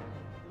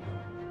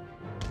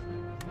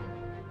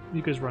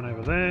 You guys run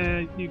over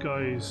there. You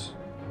guys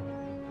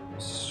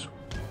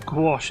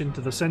squash into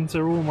the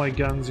centre. All my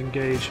guns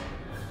engage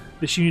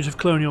this unit of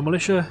colonial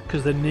militia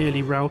because they're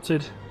nearly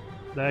routed.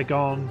 They're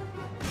gone.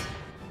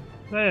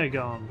 They're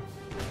gone.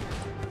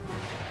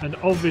 And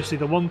obviously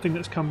the one thing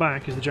that's come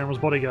back is the General's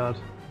bodyguard.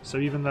 So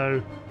even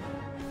though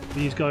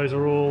these guys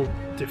are all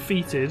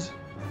defeated,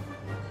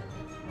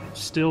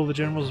 still the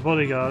General's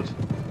bodyguard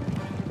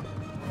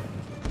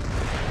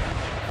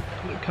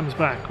comes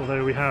back,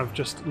 although we have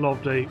just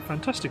lobbed a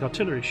fantastic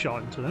artillery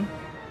shot into them.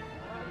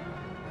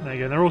 There you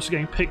go, they're also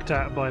getting picked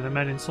at by the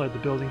men inside the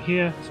building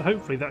here, so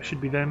hopefully that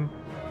should be them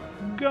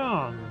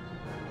gone.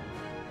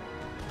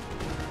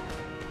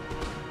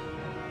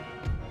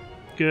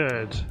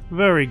 Good.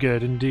 Very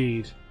good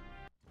indeed.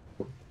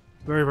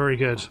 Very, very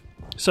good.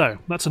 So,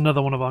 that's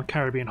another one of our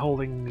Caribbean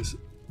holdings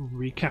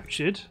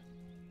recaptured.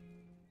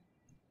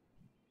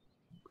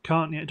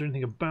 Can't yet do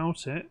anything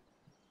about it,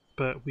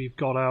 but we've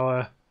got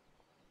our...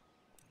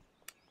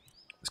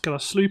 Let's get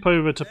our sloop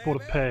over to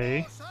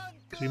Port-au-Pay,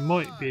 because we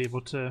might be able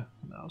to...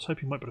 I was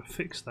hoping we might be able to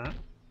fix that.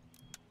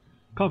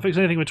 Can't fix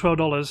anything with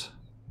 $12.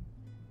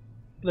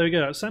 There we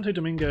go, Santo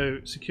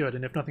Domingo secured,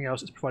 and if nothing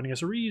else, it's providing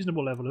us a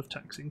reasonable level of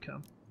tax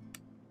income.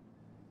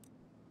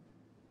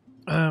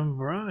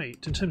 Right,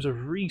 in terms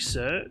of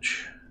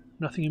research,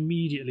 nothing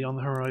immediately on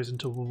the horizon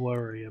to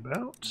worry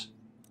about.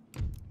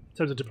 In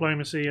terms of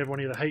diplomacy,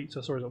 everyone either hates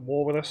us or is at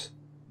war with us.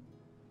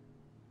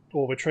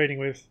 Or we're trading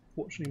with.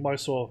 Fortunately,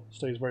 Mysore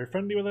stays very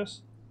friendly with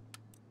us.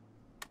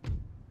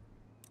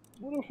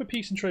 What offer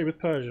peace and trade with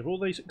Persia? Will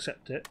they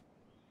accept it?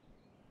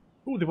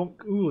 Ooh, they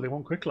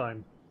want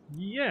quicklime.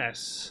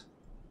 Yes!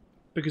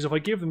 Because if I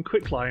give them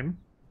quicklime,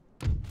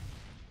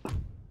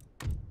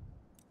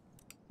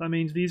 that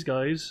means these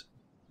guys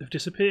have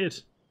disappeared.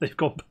 They've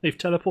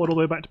teleported all the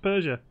way back to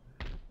Persia.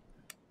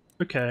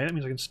 Okay, that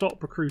means I can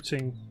stop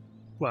recruiting.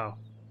 Well,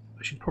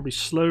 I should probably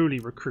slowly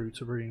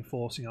recruit a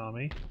reinforcing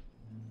army.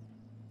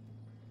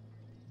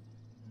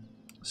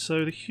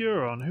 So the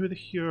Huron, who are the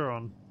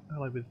Huron?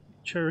 Allied with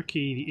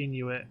Cherokee, the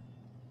Inuit.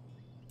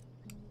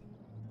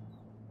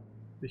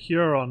 The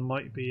Huron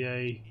might be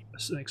an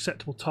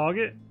acceptable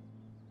target,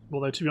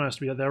 although to be honest,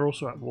 they're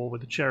also at war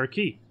with the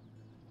Cherokee.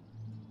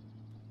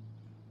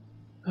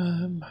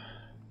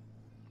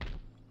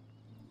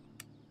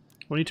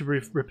 We need to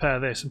repair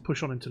this and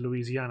push on into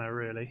Louisiana,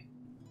 really.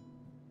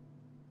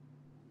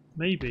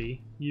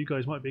 Maybe you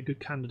guys might be a good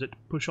candidate to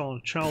push on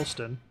to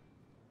Charleston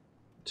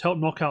to help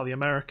knock out the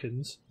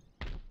Americans.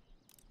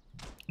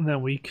 And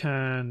then we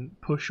can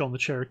push on the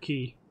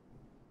Cherokee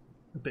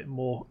a bit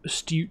more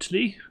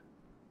astutely.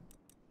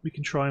 We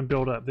can try and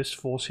build up this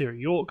force here at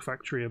York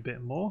Factory a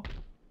bit more.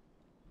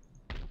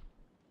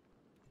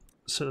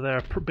 So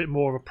they're a bit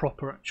more of a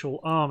proper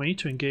actual army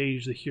to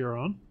engage the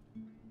Huron.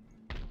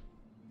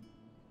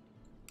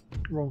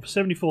 We're on for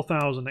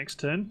 74,000 next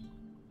turn.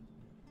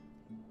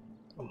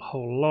 A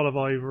whole lot of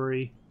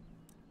ivory.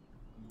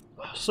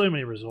 Oh, so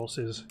many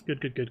resources.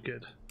 Good, good, good,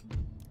 good.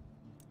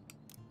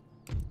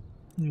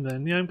 And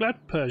then, yeah, I'm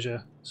glad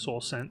Persia saw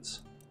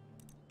sense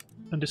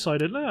and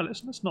decided, no,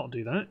 let's not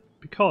do that,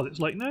 because it's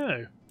like,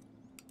 no,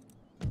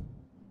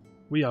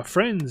 we are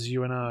friends,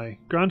 you and I.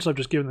 Granted, I've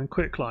just given them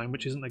quicklime,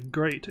 which isn't a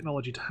great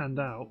technology to hand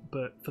out,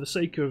 but for the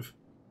sake of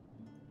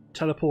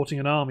teleporting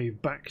an army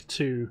back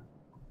to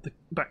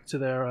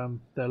their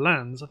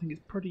lands, I think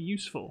it's pretty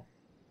useful.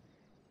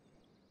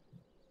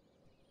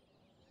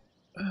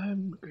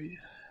 Would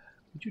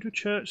you do a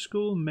church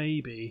school?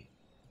 Maybe.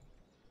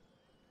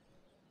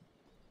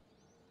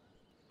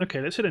 Okay,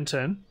 let's hit in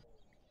 10.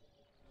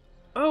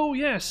 Oh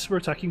yes, we're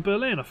attacking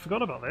Berlin. I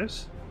forgot about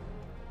this.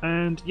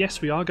 And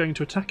yes, we are going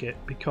to attack it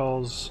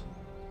because...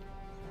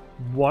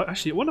 What?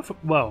 Actually, I wonder if...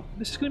 Well,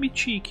 this is going to be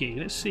cheeky.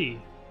 Let's see.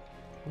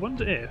 I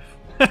wonder if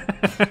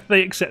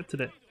they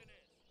accepted it.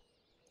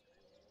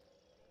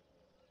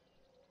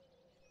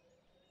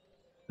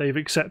 They've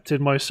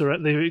accepted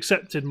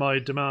my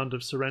demand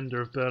of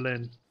surrender of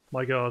Berlin.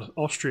 My God,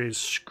 Austria is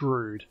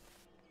screwed.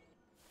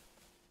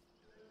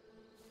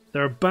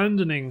 They're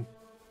abandoning.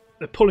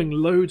 They're pulling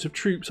loads of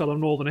troops out of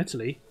northern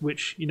Italy,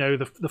 which, you know,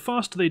 the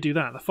faster they do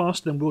that, the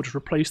faster then we'll just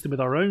replace them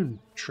with our own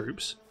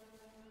troops.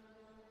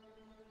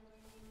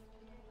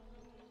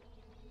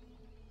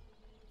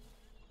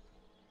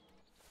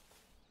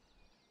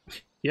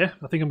 Yeah,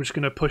 I think I'm just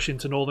going to push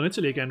into northern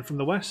Italy again from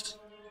the west.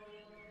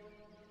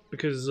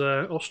 Because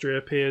Austria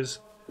appears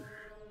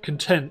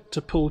content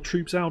to pull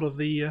troops out of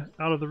the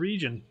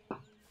region.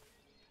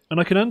 And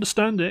I can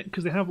understand it,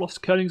 because they have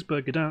lost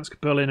Königsberg, Gdansk,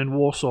 Berlin and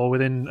Warsaw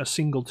within a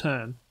single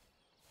turn.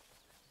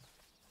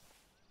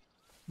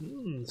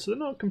 So they're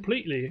not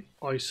completely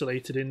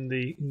isolated in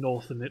the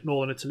northern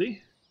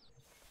Italy.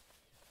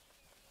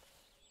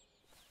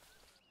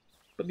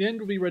 But the end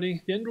will be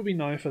ready. The end will be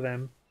nigh for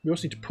them. We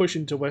also need to push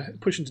into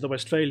the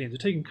Westphalians. We're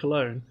taking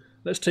Cologne.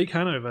 Let's take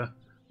Hanover.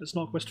 Let's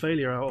knock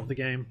Westphalia out of the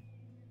game.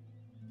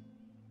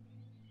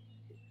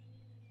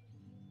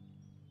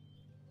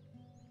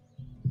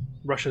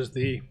 Russia's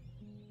the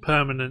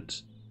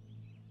permanent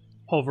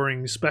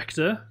hovering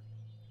spectre,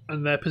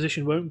 and their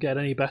position won't get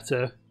any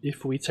better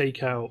if we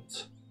take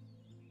out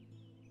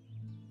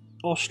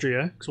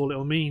Austria, because all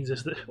it means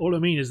is that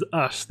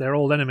us, their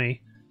old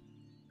enemy,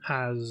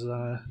 has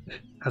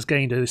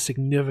gained a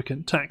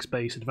significant tax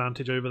base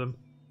advantage over them.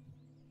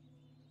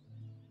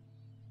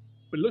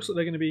 But it looks like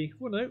they're going to be...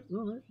 Well,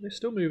 no, they're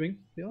still moving.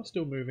 They are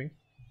still moving.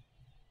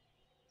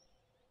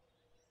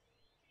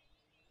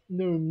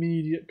 No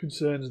immediate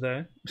concerns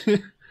there. So I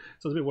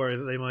was a bit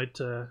worried that they might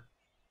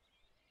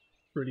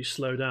really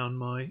slow down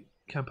my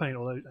campaign,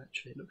 although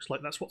actually it looks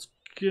like that's what's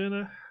going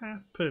to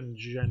happen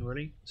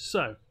generally.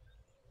 So,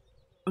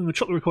 I'm going to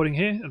stop the recording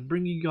here and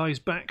bring you guys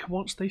back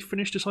once they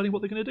finish deciding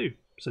what they're going to do.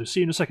 So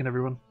see you in a second,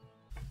 everyone.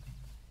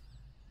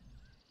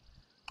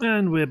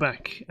 And we're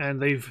back,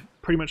 and they've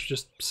pretty much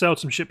just sailed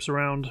some ships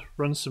around,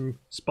 run some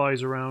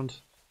spies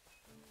around.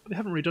 But they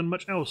haven't really done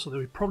much else, although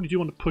we probably do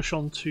want to push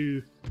on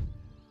to...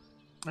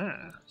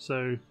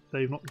 so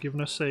they've not given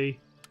us a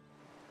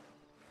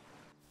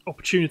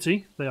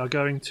opportunity. They are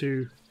going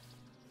to...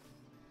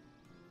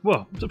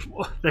 Well, they're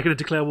going to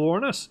declare war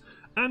on us.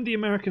 And the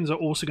Americans are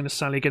also going to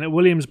sally again at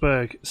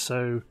Williamsburg,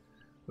 so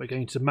we're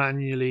going to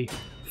manually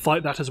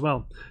fight that as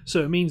well.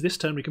 So it means this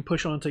turn we can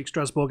push on and take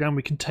Strasbourg, and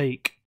we can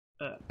take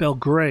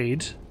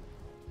Belgrade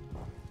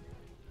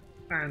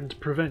and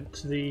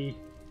prevent the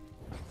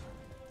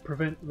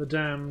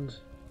damned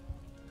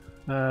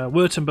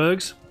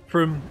Württembergs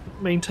from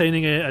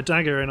maintaining a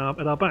dagger at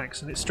our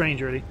backs. And it's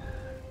strange, really.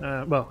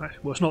 Well,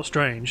 it's not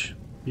strange.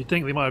 You'd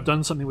think they might have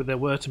done something with their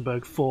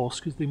Württemberg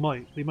force, because they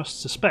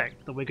must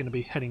suspect that we're going to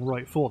be heading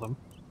right for them.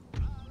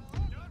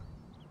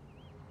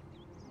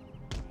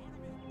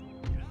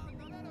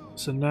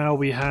 So now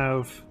we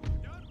have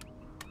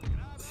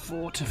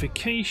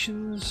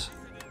fortifications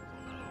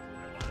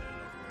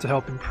to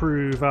help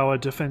improve our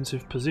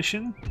defensive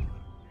position.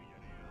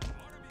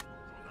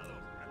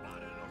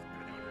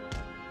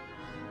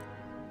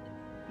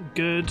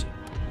 Good.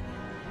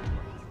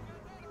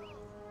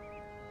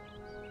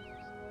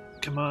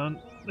 Come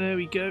on, there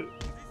we go.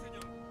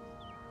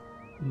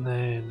 And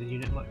then the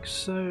unit like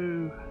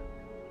so.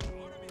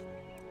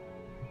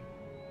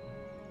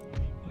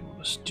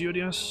 The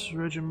Studias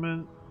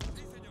Regiment.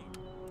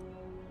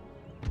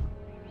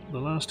 The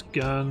last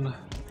gun.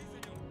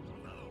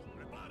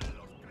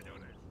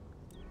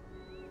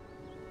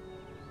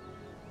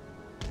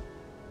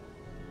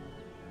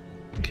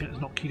 Okay,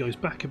 let's knock you guys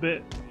back a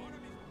bit.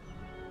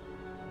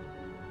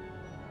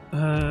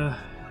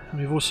 And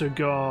we've also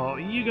got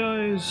you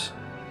guys.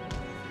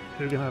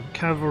 We're going to have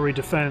cavalry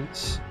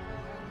defense,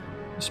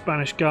 the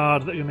Spanish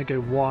Guard that are going to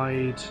go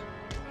wide,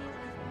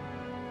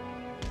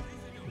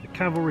 the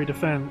cavalry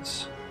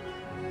defense,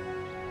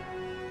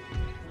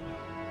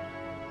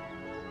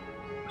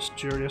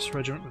 Asturias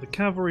Regiment with the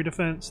cavalry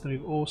defense. Then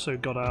we've also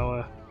got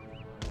our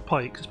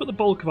pikes. Let's put the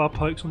bulk of our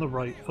pikes on the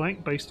right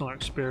flank based on our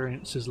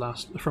experiences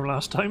from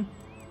last time.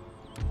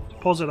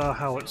 Deposit our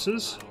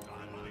howitzers.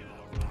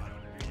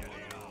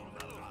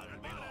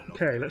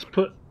 Okay, let's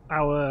put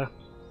our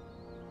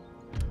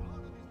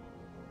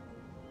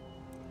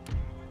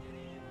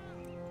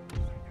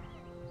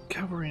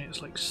cavalry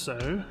units like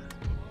so.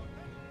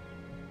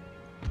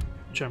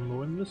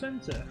 General in the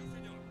centre.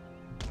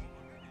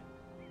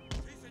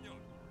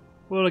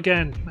 Well,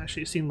 again,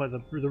 actually it seemed like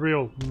the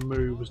real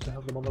move was to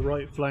have them on the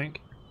right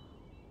flank.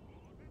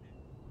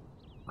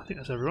 I think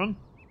that's everyone.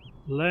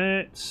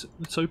 Let's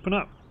open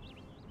up.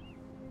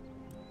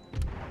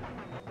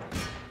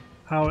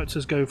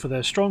 Howitzers go for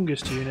their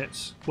strongest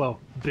units. Well,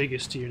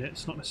 biggest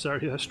units, not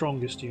necessarily their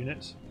strongest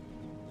units.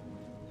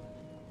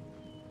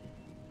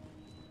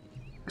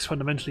 Because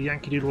fundamentally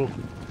Yankee Doodle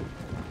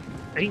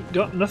ain't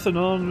got nothing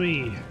on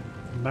me.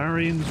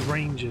 Marion's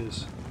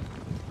Rangers.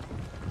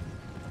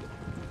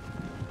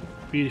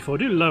 Beautiful. I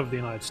do love the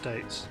United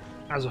States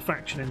as a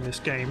faction in this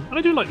game. And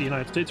I do like the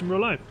United States in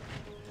real life.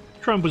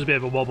 Trump was a bit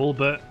of a wobble,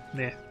 but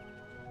yeah.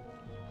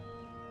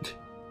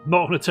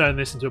 Not going to turn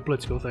this into a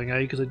political thing,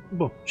 eh?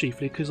 Well,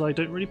 chiefly because I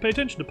don't really pay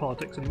attention to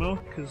politics anymore,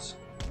 because...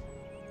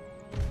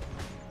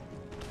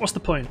 What's the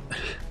point?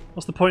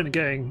 What's the point of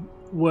getting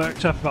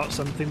worked up about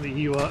something that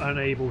you are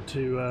unable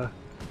to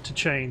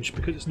change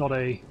because it's not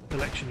a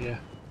election year?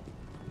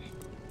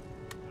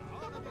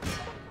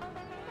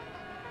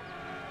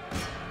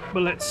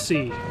 But let's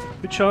see.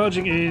 We're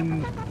charging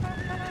in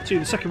to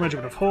the 2nd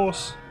Regiment of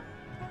Horse.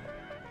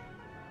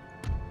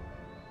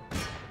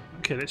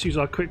 Okay, let's use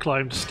our quick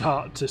climb to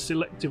start to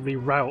selectively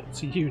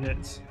route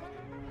units.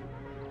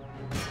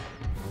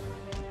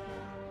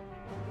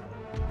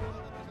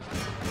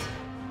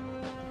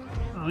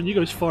 and you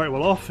guys fire it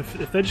well off.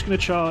 If they're just going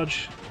to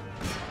charge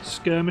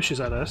skirmishes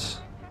at us.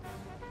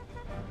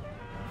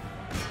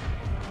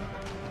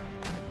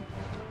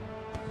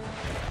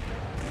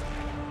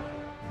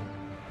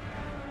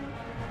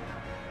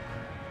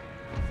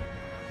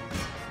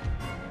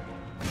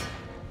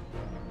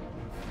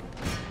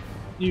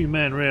 You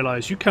men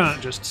realise you can't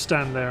just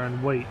stand there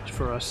and wait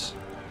for us.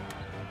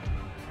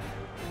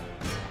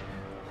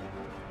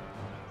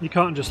 You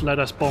can't just let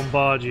us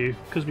bombard you,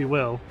 because we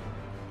will.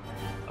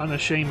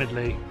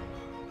 Unashamedly.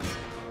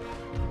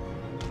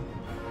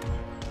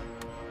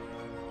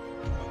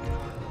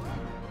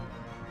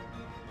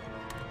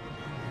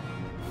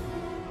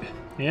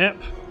 Yep.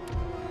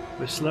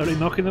 We're slowly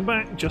knocking them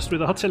back, just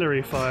with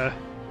artillery fire.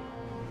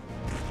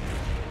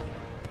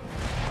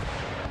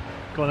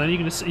 Go on then,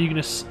 you're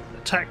gonna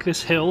attack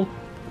this hill.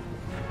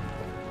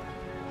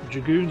 The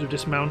dragoons have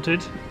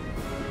dismounted.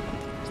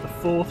 It's the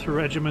 4th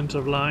Regiment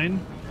of Line.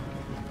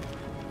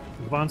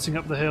 Advancing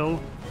up the hill.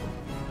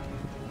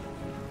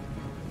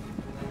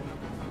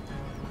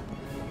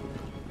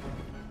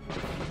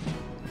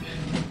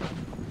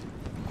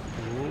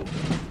 Ooh.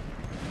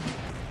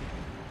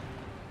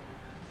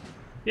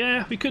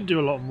 Yeah, we could do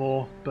a lot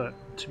more, but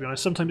to be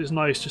honest, sometimes it's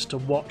nice just to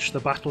watch the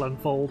battle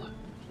unfold.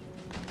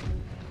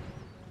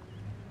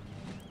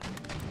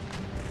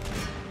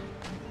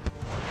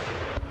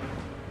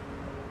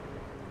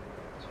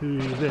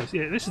 Who's this?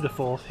 Yeah, this is the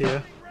 4th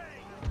here.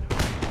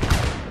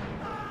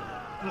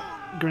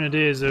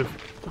 Grenadiers have...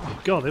 Oh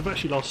god, they've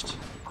actually lost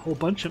a whole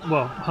bunch of...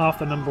 well, half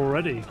the number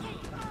already.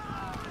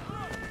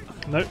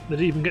 Nope, they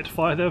didn't even get to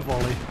fire their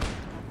volley.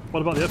 What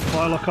about the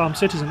Firelock Armed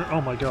Citizen?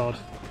 Oh my god.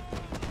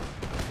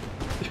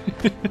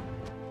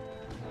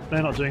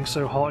 They're not doing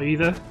so hot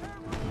either.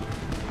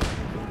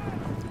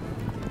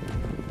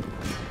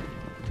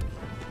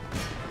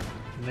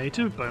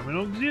 Native Bowman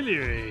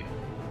Auxiliary.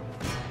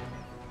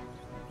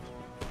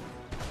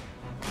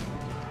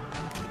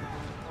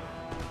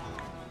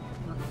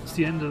 That's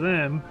the end of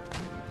them.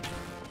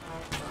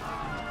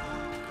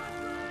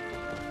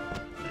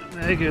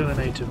 There go the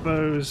native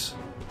bows.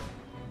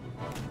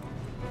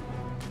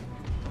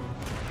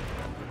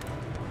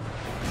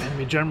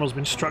 Enemy general's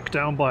been struck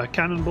down by a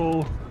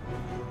cannonball.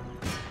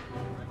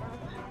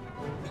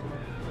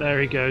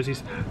 There he goes.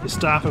 His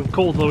staff have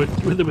called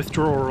with the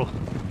withdrawal.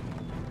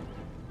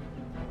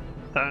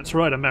 That's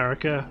right,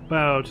 America.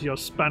 Bow to your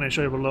Spanish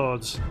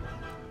overlords.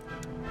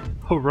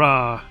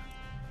 Hurrah!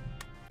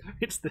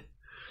 It's the...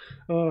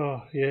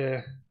 Oh,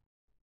 yeah.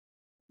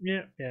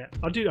 Yeah.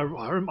 I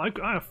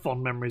have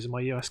fond memories of my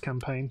US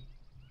campaign.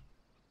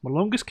 My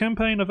longest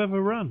campaign I've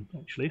ever run,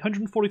 actually.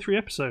 143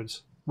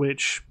 episodes,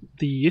 which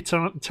the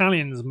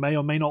Italians may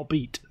or may not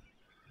beat.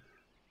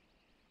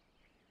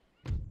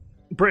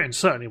 Britain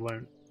certainly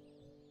won't.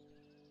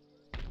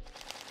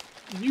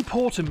 A new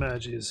port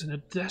emerges in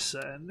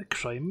Odessa and the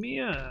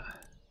Crimea.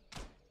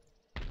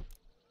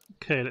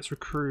 Okay, let's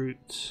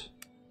recruit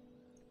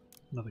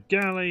another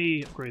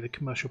galley, upgrade the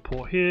commercial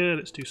port here,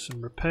 let's do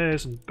some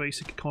repairs and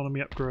basic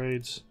economy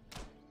upgrades.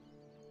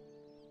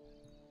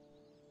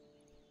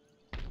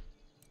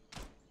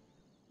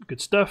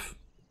 Good stuff.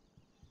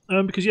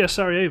 Because yeah,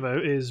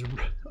 Sarajevo is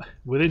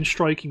within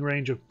striking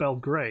range of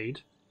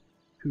Belgrade,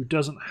 who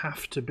doesn't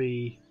have to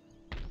be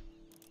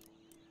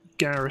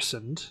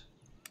garrisoned.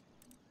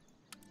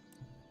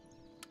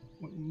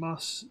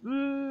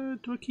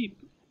 Do I keep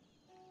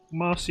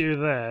Marcio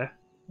there?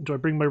 Or do I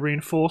bring my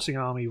reinforcing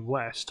army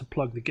west to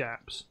plug the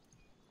gaps?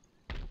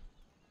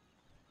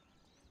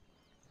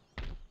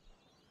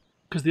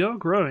 Because they are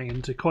growing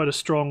into quite a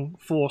strong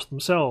force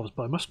themselves,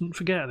 but I mustn't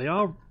forget they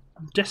are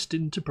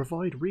destined to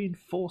provide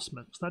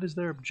reinforcements. That is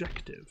their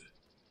objective.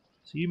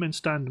 So you men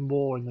stand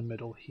more in the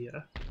middle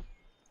here.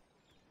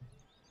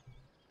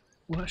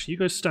 Well, actually, you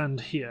guys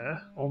stand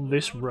here on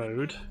this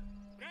road.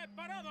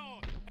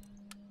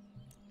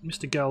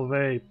 Mr.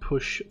 Galvey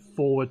push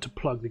forward to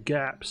plug the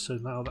gaps, so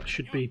now that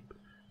should be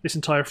this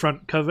entire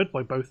front covered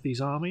by both these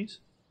armies.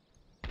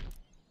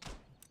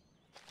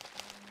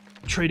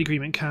 Trade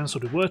agreement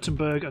cancelled with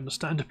Württemberg,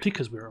 understandably,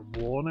 because we're at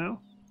war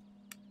now.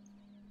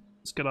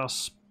 Let's get our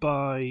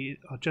spy,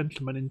 our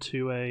gentleman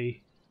into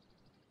a...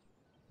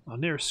 Our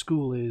nearest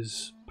school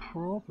is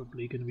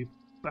probably going to be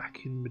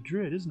back in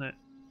Madrid, isn't it?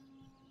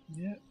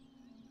 Yeah.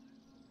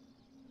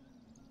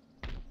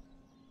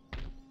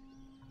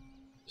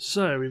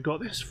 So we've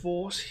got this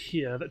force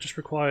here that just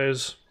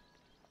requires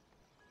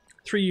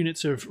 3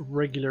 units of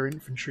regular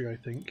infantry, I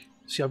think.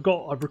 See, I've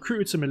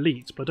recruited some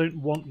elites, but I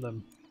don't want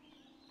them.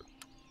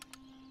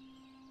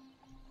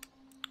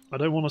 I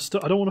don't want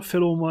to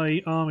fill all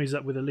my armies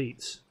up with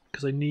elites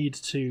because I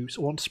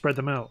want to spread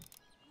them out.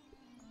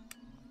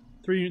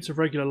 3 units of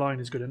regular line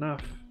is good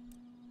enough.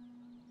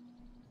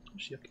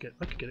 Actually,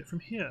 I could get it from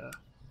here.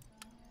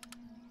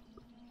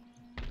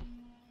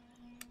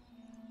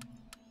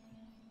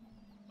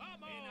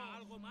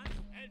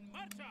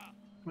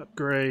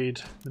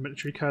 Upgrade the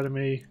military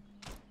academy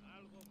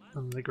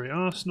and the Great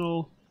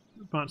Arsenal.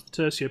 Advance the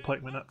Tercio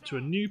pikemen up to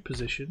a new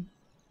position.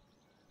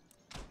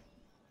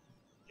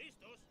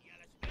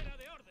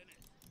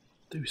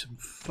 Do some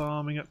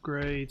farming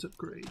upgrades,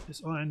 upgrade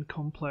this iron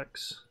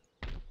complex.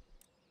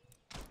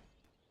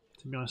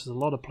 To be honest, there's a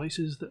lot of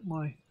places that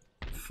my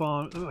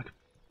farm I could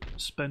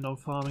spend on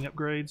farming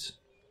upgrades.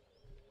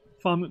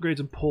 Farm upgrades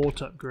and port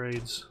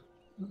upgrades.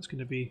 That's going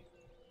to be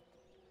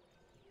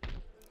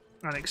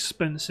an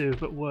expensive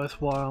but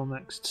worthwhile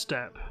next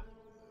step.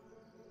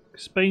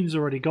 Spain's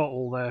already got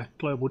all their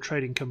global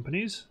trading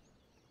companies.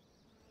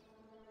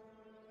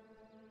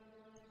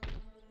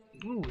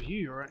 Oh,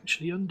 you are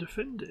actually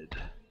undefended.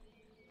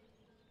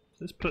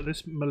 Let's put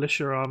this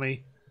militia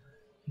army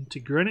into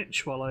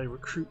Greenwich while I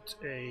recruit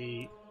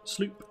a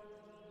sloop.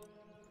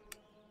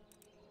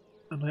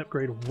 And I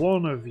upgrade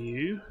one of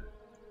you.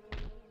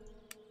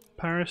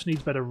 Paris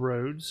needs better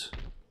roads.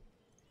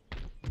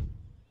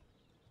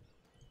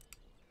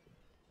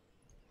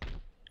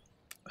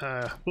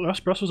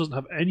 Brussels doesn't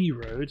have any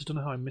roads. I don't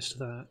know how I missed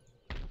that.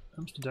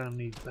 Amsterdam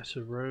needs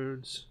better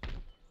roads.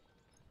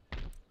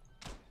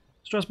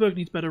 Strasbourg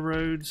needs better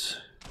roads.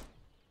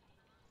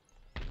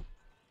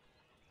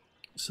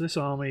 So this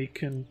army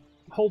can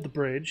hold the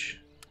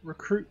bridge,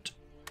 recruit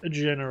a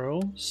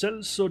general,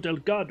 Celso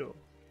Delgado,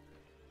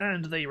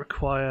 and they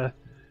require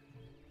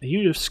a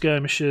unit of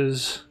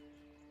skirmishers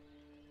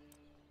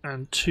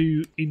and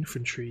 2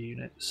 infantry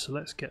units. So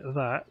let's get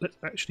that. Let's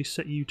actually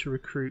set you to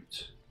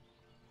recruit.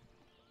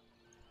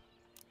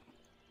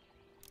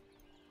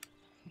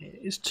 It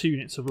is 2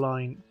 units of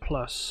line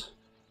plus.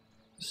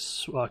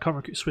 Well, I can't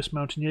recruit Swiss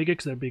Mountain Jäger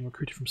because they're being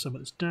recruited from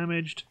someone that's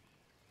damaged.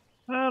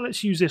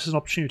 Let's use this as an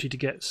opportunity to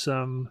get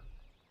some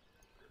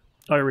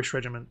Irish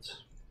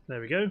regiments. There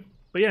we go.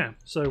 But yeah,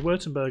 so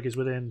Württemberg is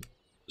within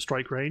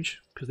strike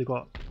range because they've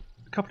got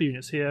a couple of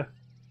units here,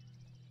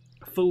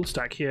 a full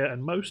stack here,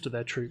 and most of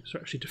their troops are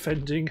actually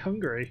defending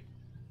Hungary.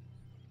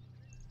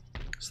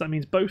 So that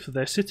means both of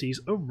their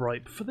cities are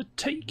ripe for the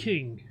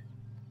taking.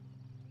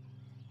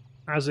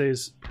 As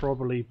is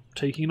probably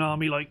taking an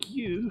army like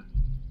you.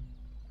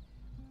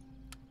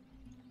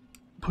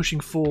 Pushing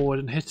forward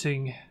and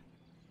hitting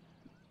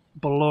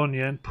Bologna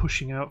and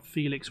pushing out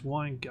Felix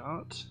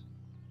Weingart.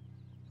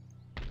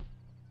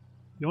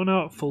 You're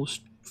now at full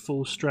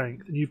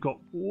strength and you've got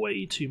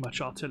way too much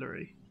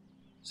artillery.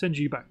 Send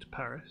you back to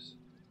Paris.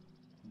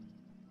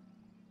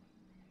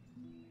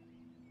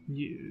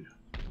 You've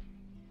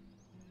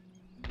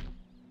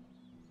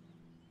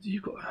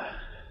got...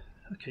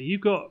 Okay,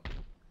 you've got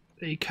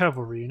a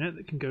cavalry unit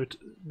that can go to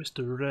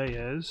Mr.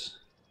 Reyes.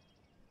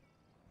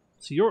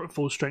 So you're at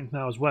full strength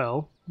now as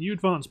well. You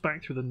advance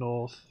back through the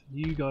north.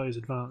 You guys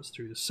advance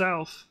through the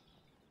south.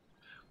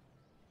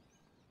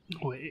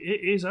 Oh, it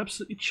is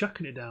absolutely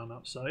chucking it down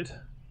outside.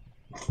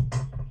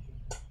 The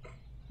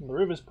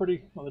river's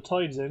pretty... Well, the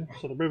tide's in,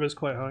 so the river's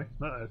quite high.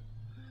 Uh-oh.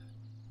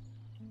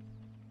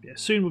 Yeah,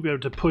 soon we'll be able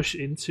to push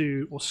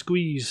into or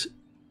squeeze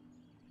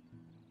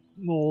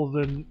more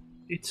than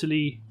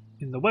Italy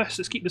in the west.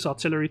 Let's keep this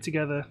artillery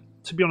together.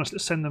 To be honest,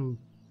 let's send them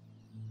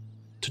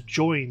to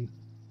join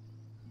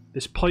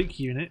this pike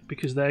unit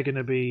because they're going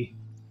to be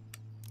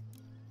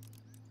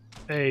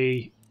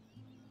the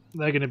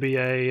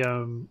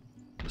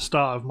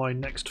start of my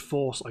next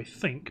force, I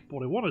think. But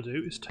what I want to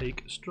do is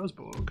take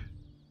Strasbourg.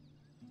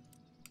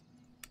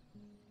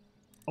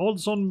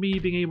 Odds on me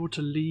being able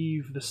to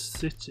leave the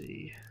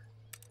city.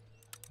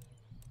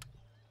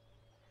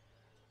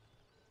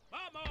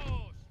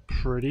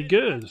 Pretty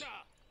good.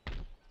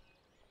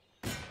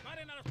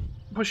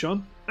 Push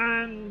on,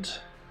 and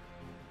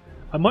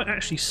I might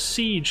actually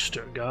siege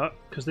Stuttgart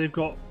because they've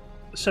got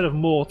a set of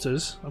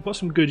mortars. I've got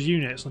some good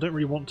units. I don't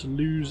really want to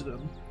lose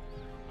them.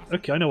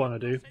 Okay, I know what I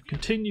do.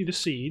 Continue the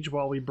siege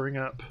while we bring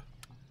up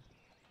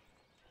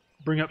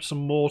some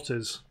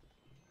mortars.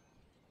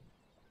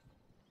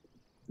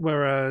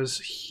 Whereas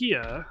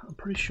here, I'm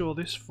pretty sure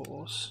this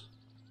force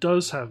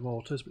does have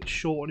mortars, but it's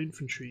short on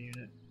infantry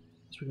unit.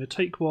 So we're going to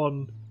take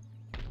one.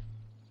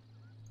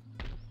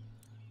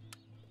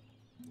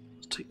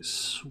 Let's take the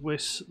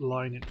Swiss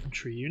line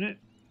infantry unit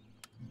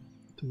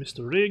to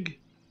Mr. Rig.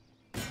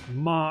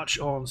 March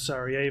on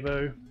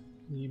Sarajevo.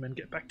 You men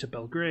get back to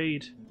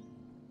Belgrade.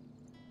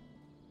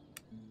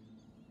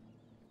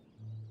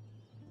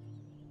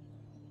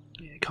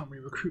 Yeah, can't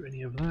really recruit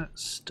any of that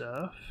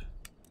stuff.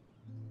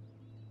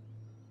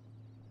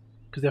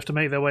 Because they have to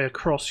make their way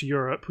across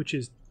Europe, which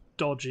is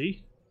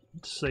dodgy,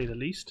 to say the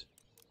least.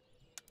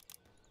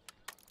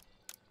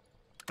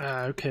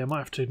 Okay, I might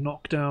have to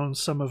knock down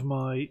some of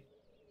my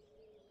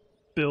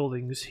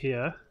buildings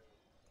here.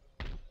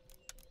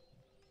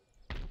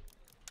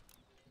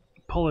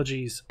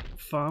 Apologies,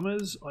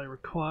 farmers. I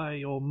require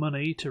your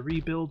money to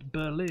rebuild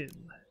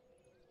Berlin.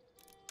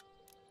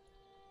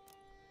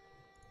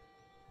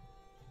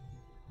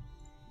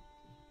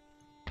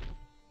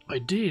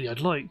 Ideally,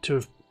 I'd like to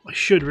have... I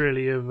should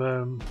really have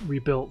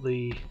rebuilt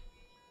the...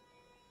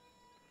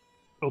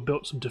 or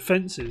built some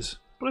defences,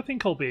 but I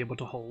think I'll be able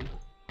to hold.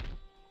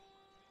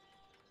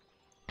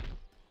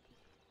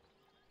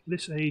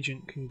 This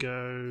agent can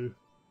go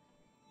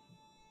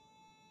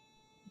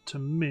to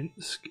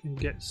Minsk and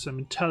get some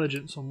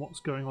intelligence on what's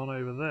going on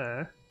over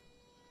there.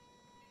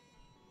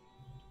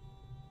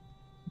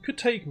 Could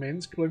take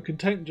Minsk, but I'm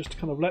content just to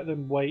kind of let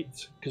them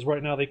wait, because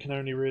right now they can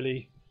only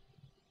really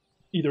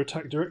either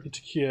attack directly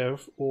to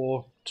Kiev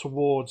or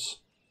towards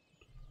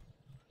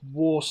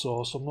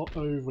Warsaw, so I'm not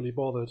overly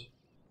bothered.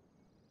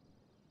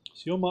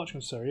 So you're marching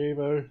on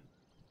Sarajevo.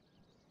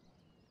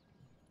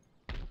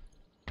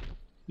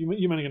 You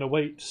men are going to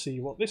wait to see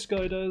what this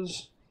guy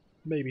does.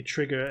 Maybe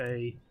trigger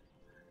a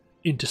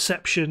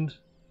interception.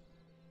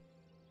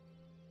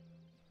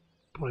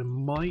 What I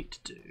might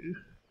do...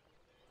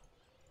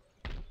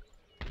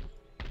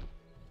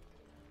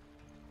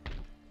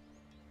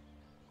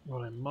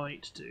 What I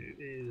might do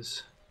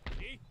is...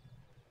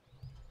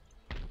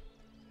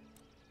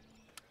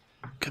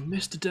 Can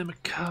Mr.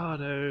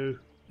 Demicado...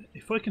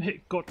 If I can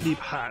hit Gottlieb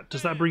Hat,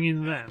 does that bring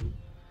in them?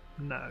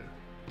 No.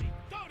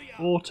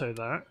 Auto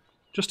that,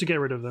 just to get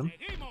rid of them.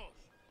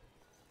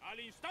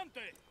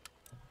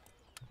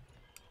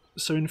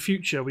 So in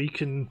future we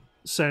can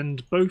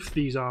send both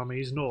these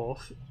armies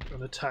north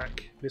and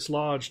attack this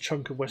large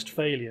chunk of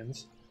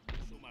Westphalians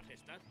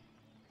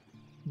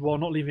while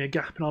not leaving a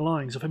gap in our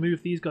lines. If I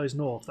move these guys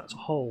north, that's a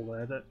hole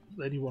there that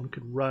anyone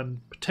could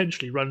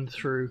potentially run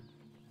through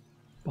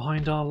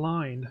behind our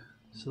line.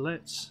 So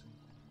let's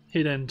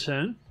hit end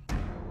turn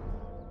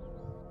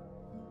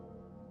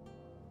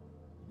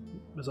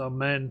as our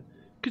men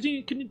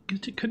continue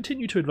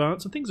to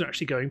advance, and things are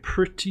actually going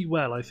pretty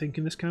well, I think,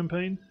 in this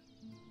campaign.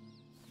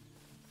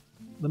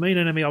 The main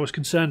enemy I was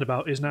concerned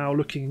about is now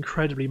looking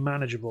incredibly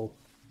manageable.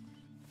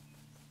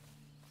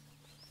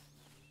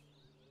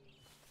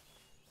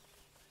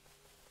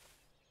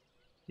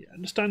 Yeah,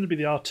 understandably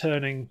they are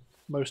turning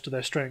most of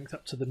their strength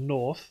up to the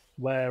north,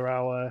 where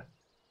our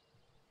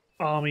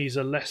armies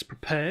are less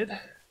prepared.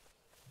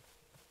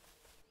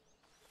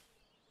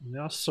 And they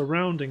are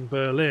surrounding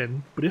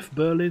Berlin, but if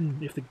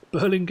the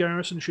Berlin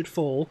garrison should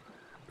fall,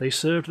 they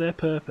served their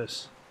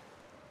purpose.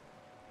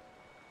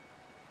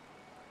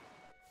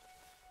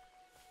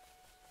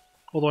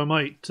 Although I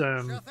might...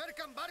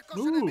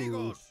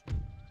 Ooh,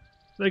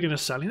 they're going to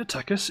sally and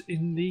attack us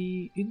in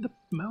the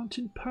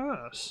mountain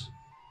pass.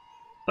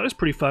 That was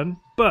pretty fun,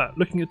 but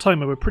looking at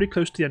timer, we're pretty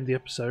close to the end of the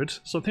episode,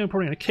 so I think I'm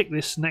probably going to kick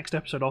this next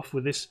episode off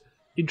with this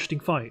interesting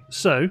fight.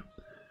 So,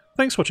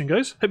 thanks for watching,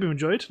 guys. Hope you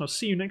enjoyed, and I'll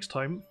see you next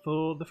time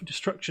for the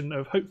destruction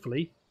of,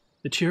 hopefully,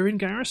 the Turin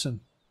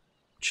garrison.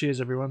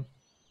 Cheers, everyone.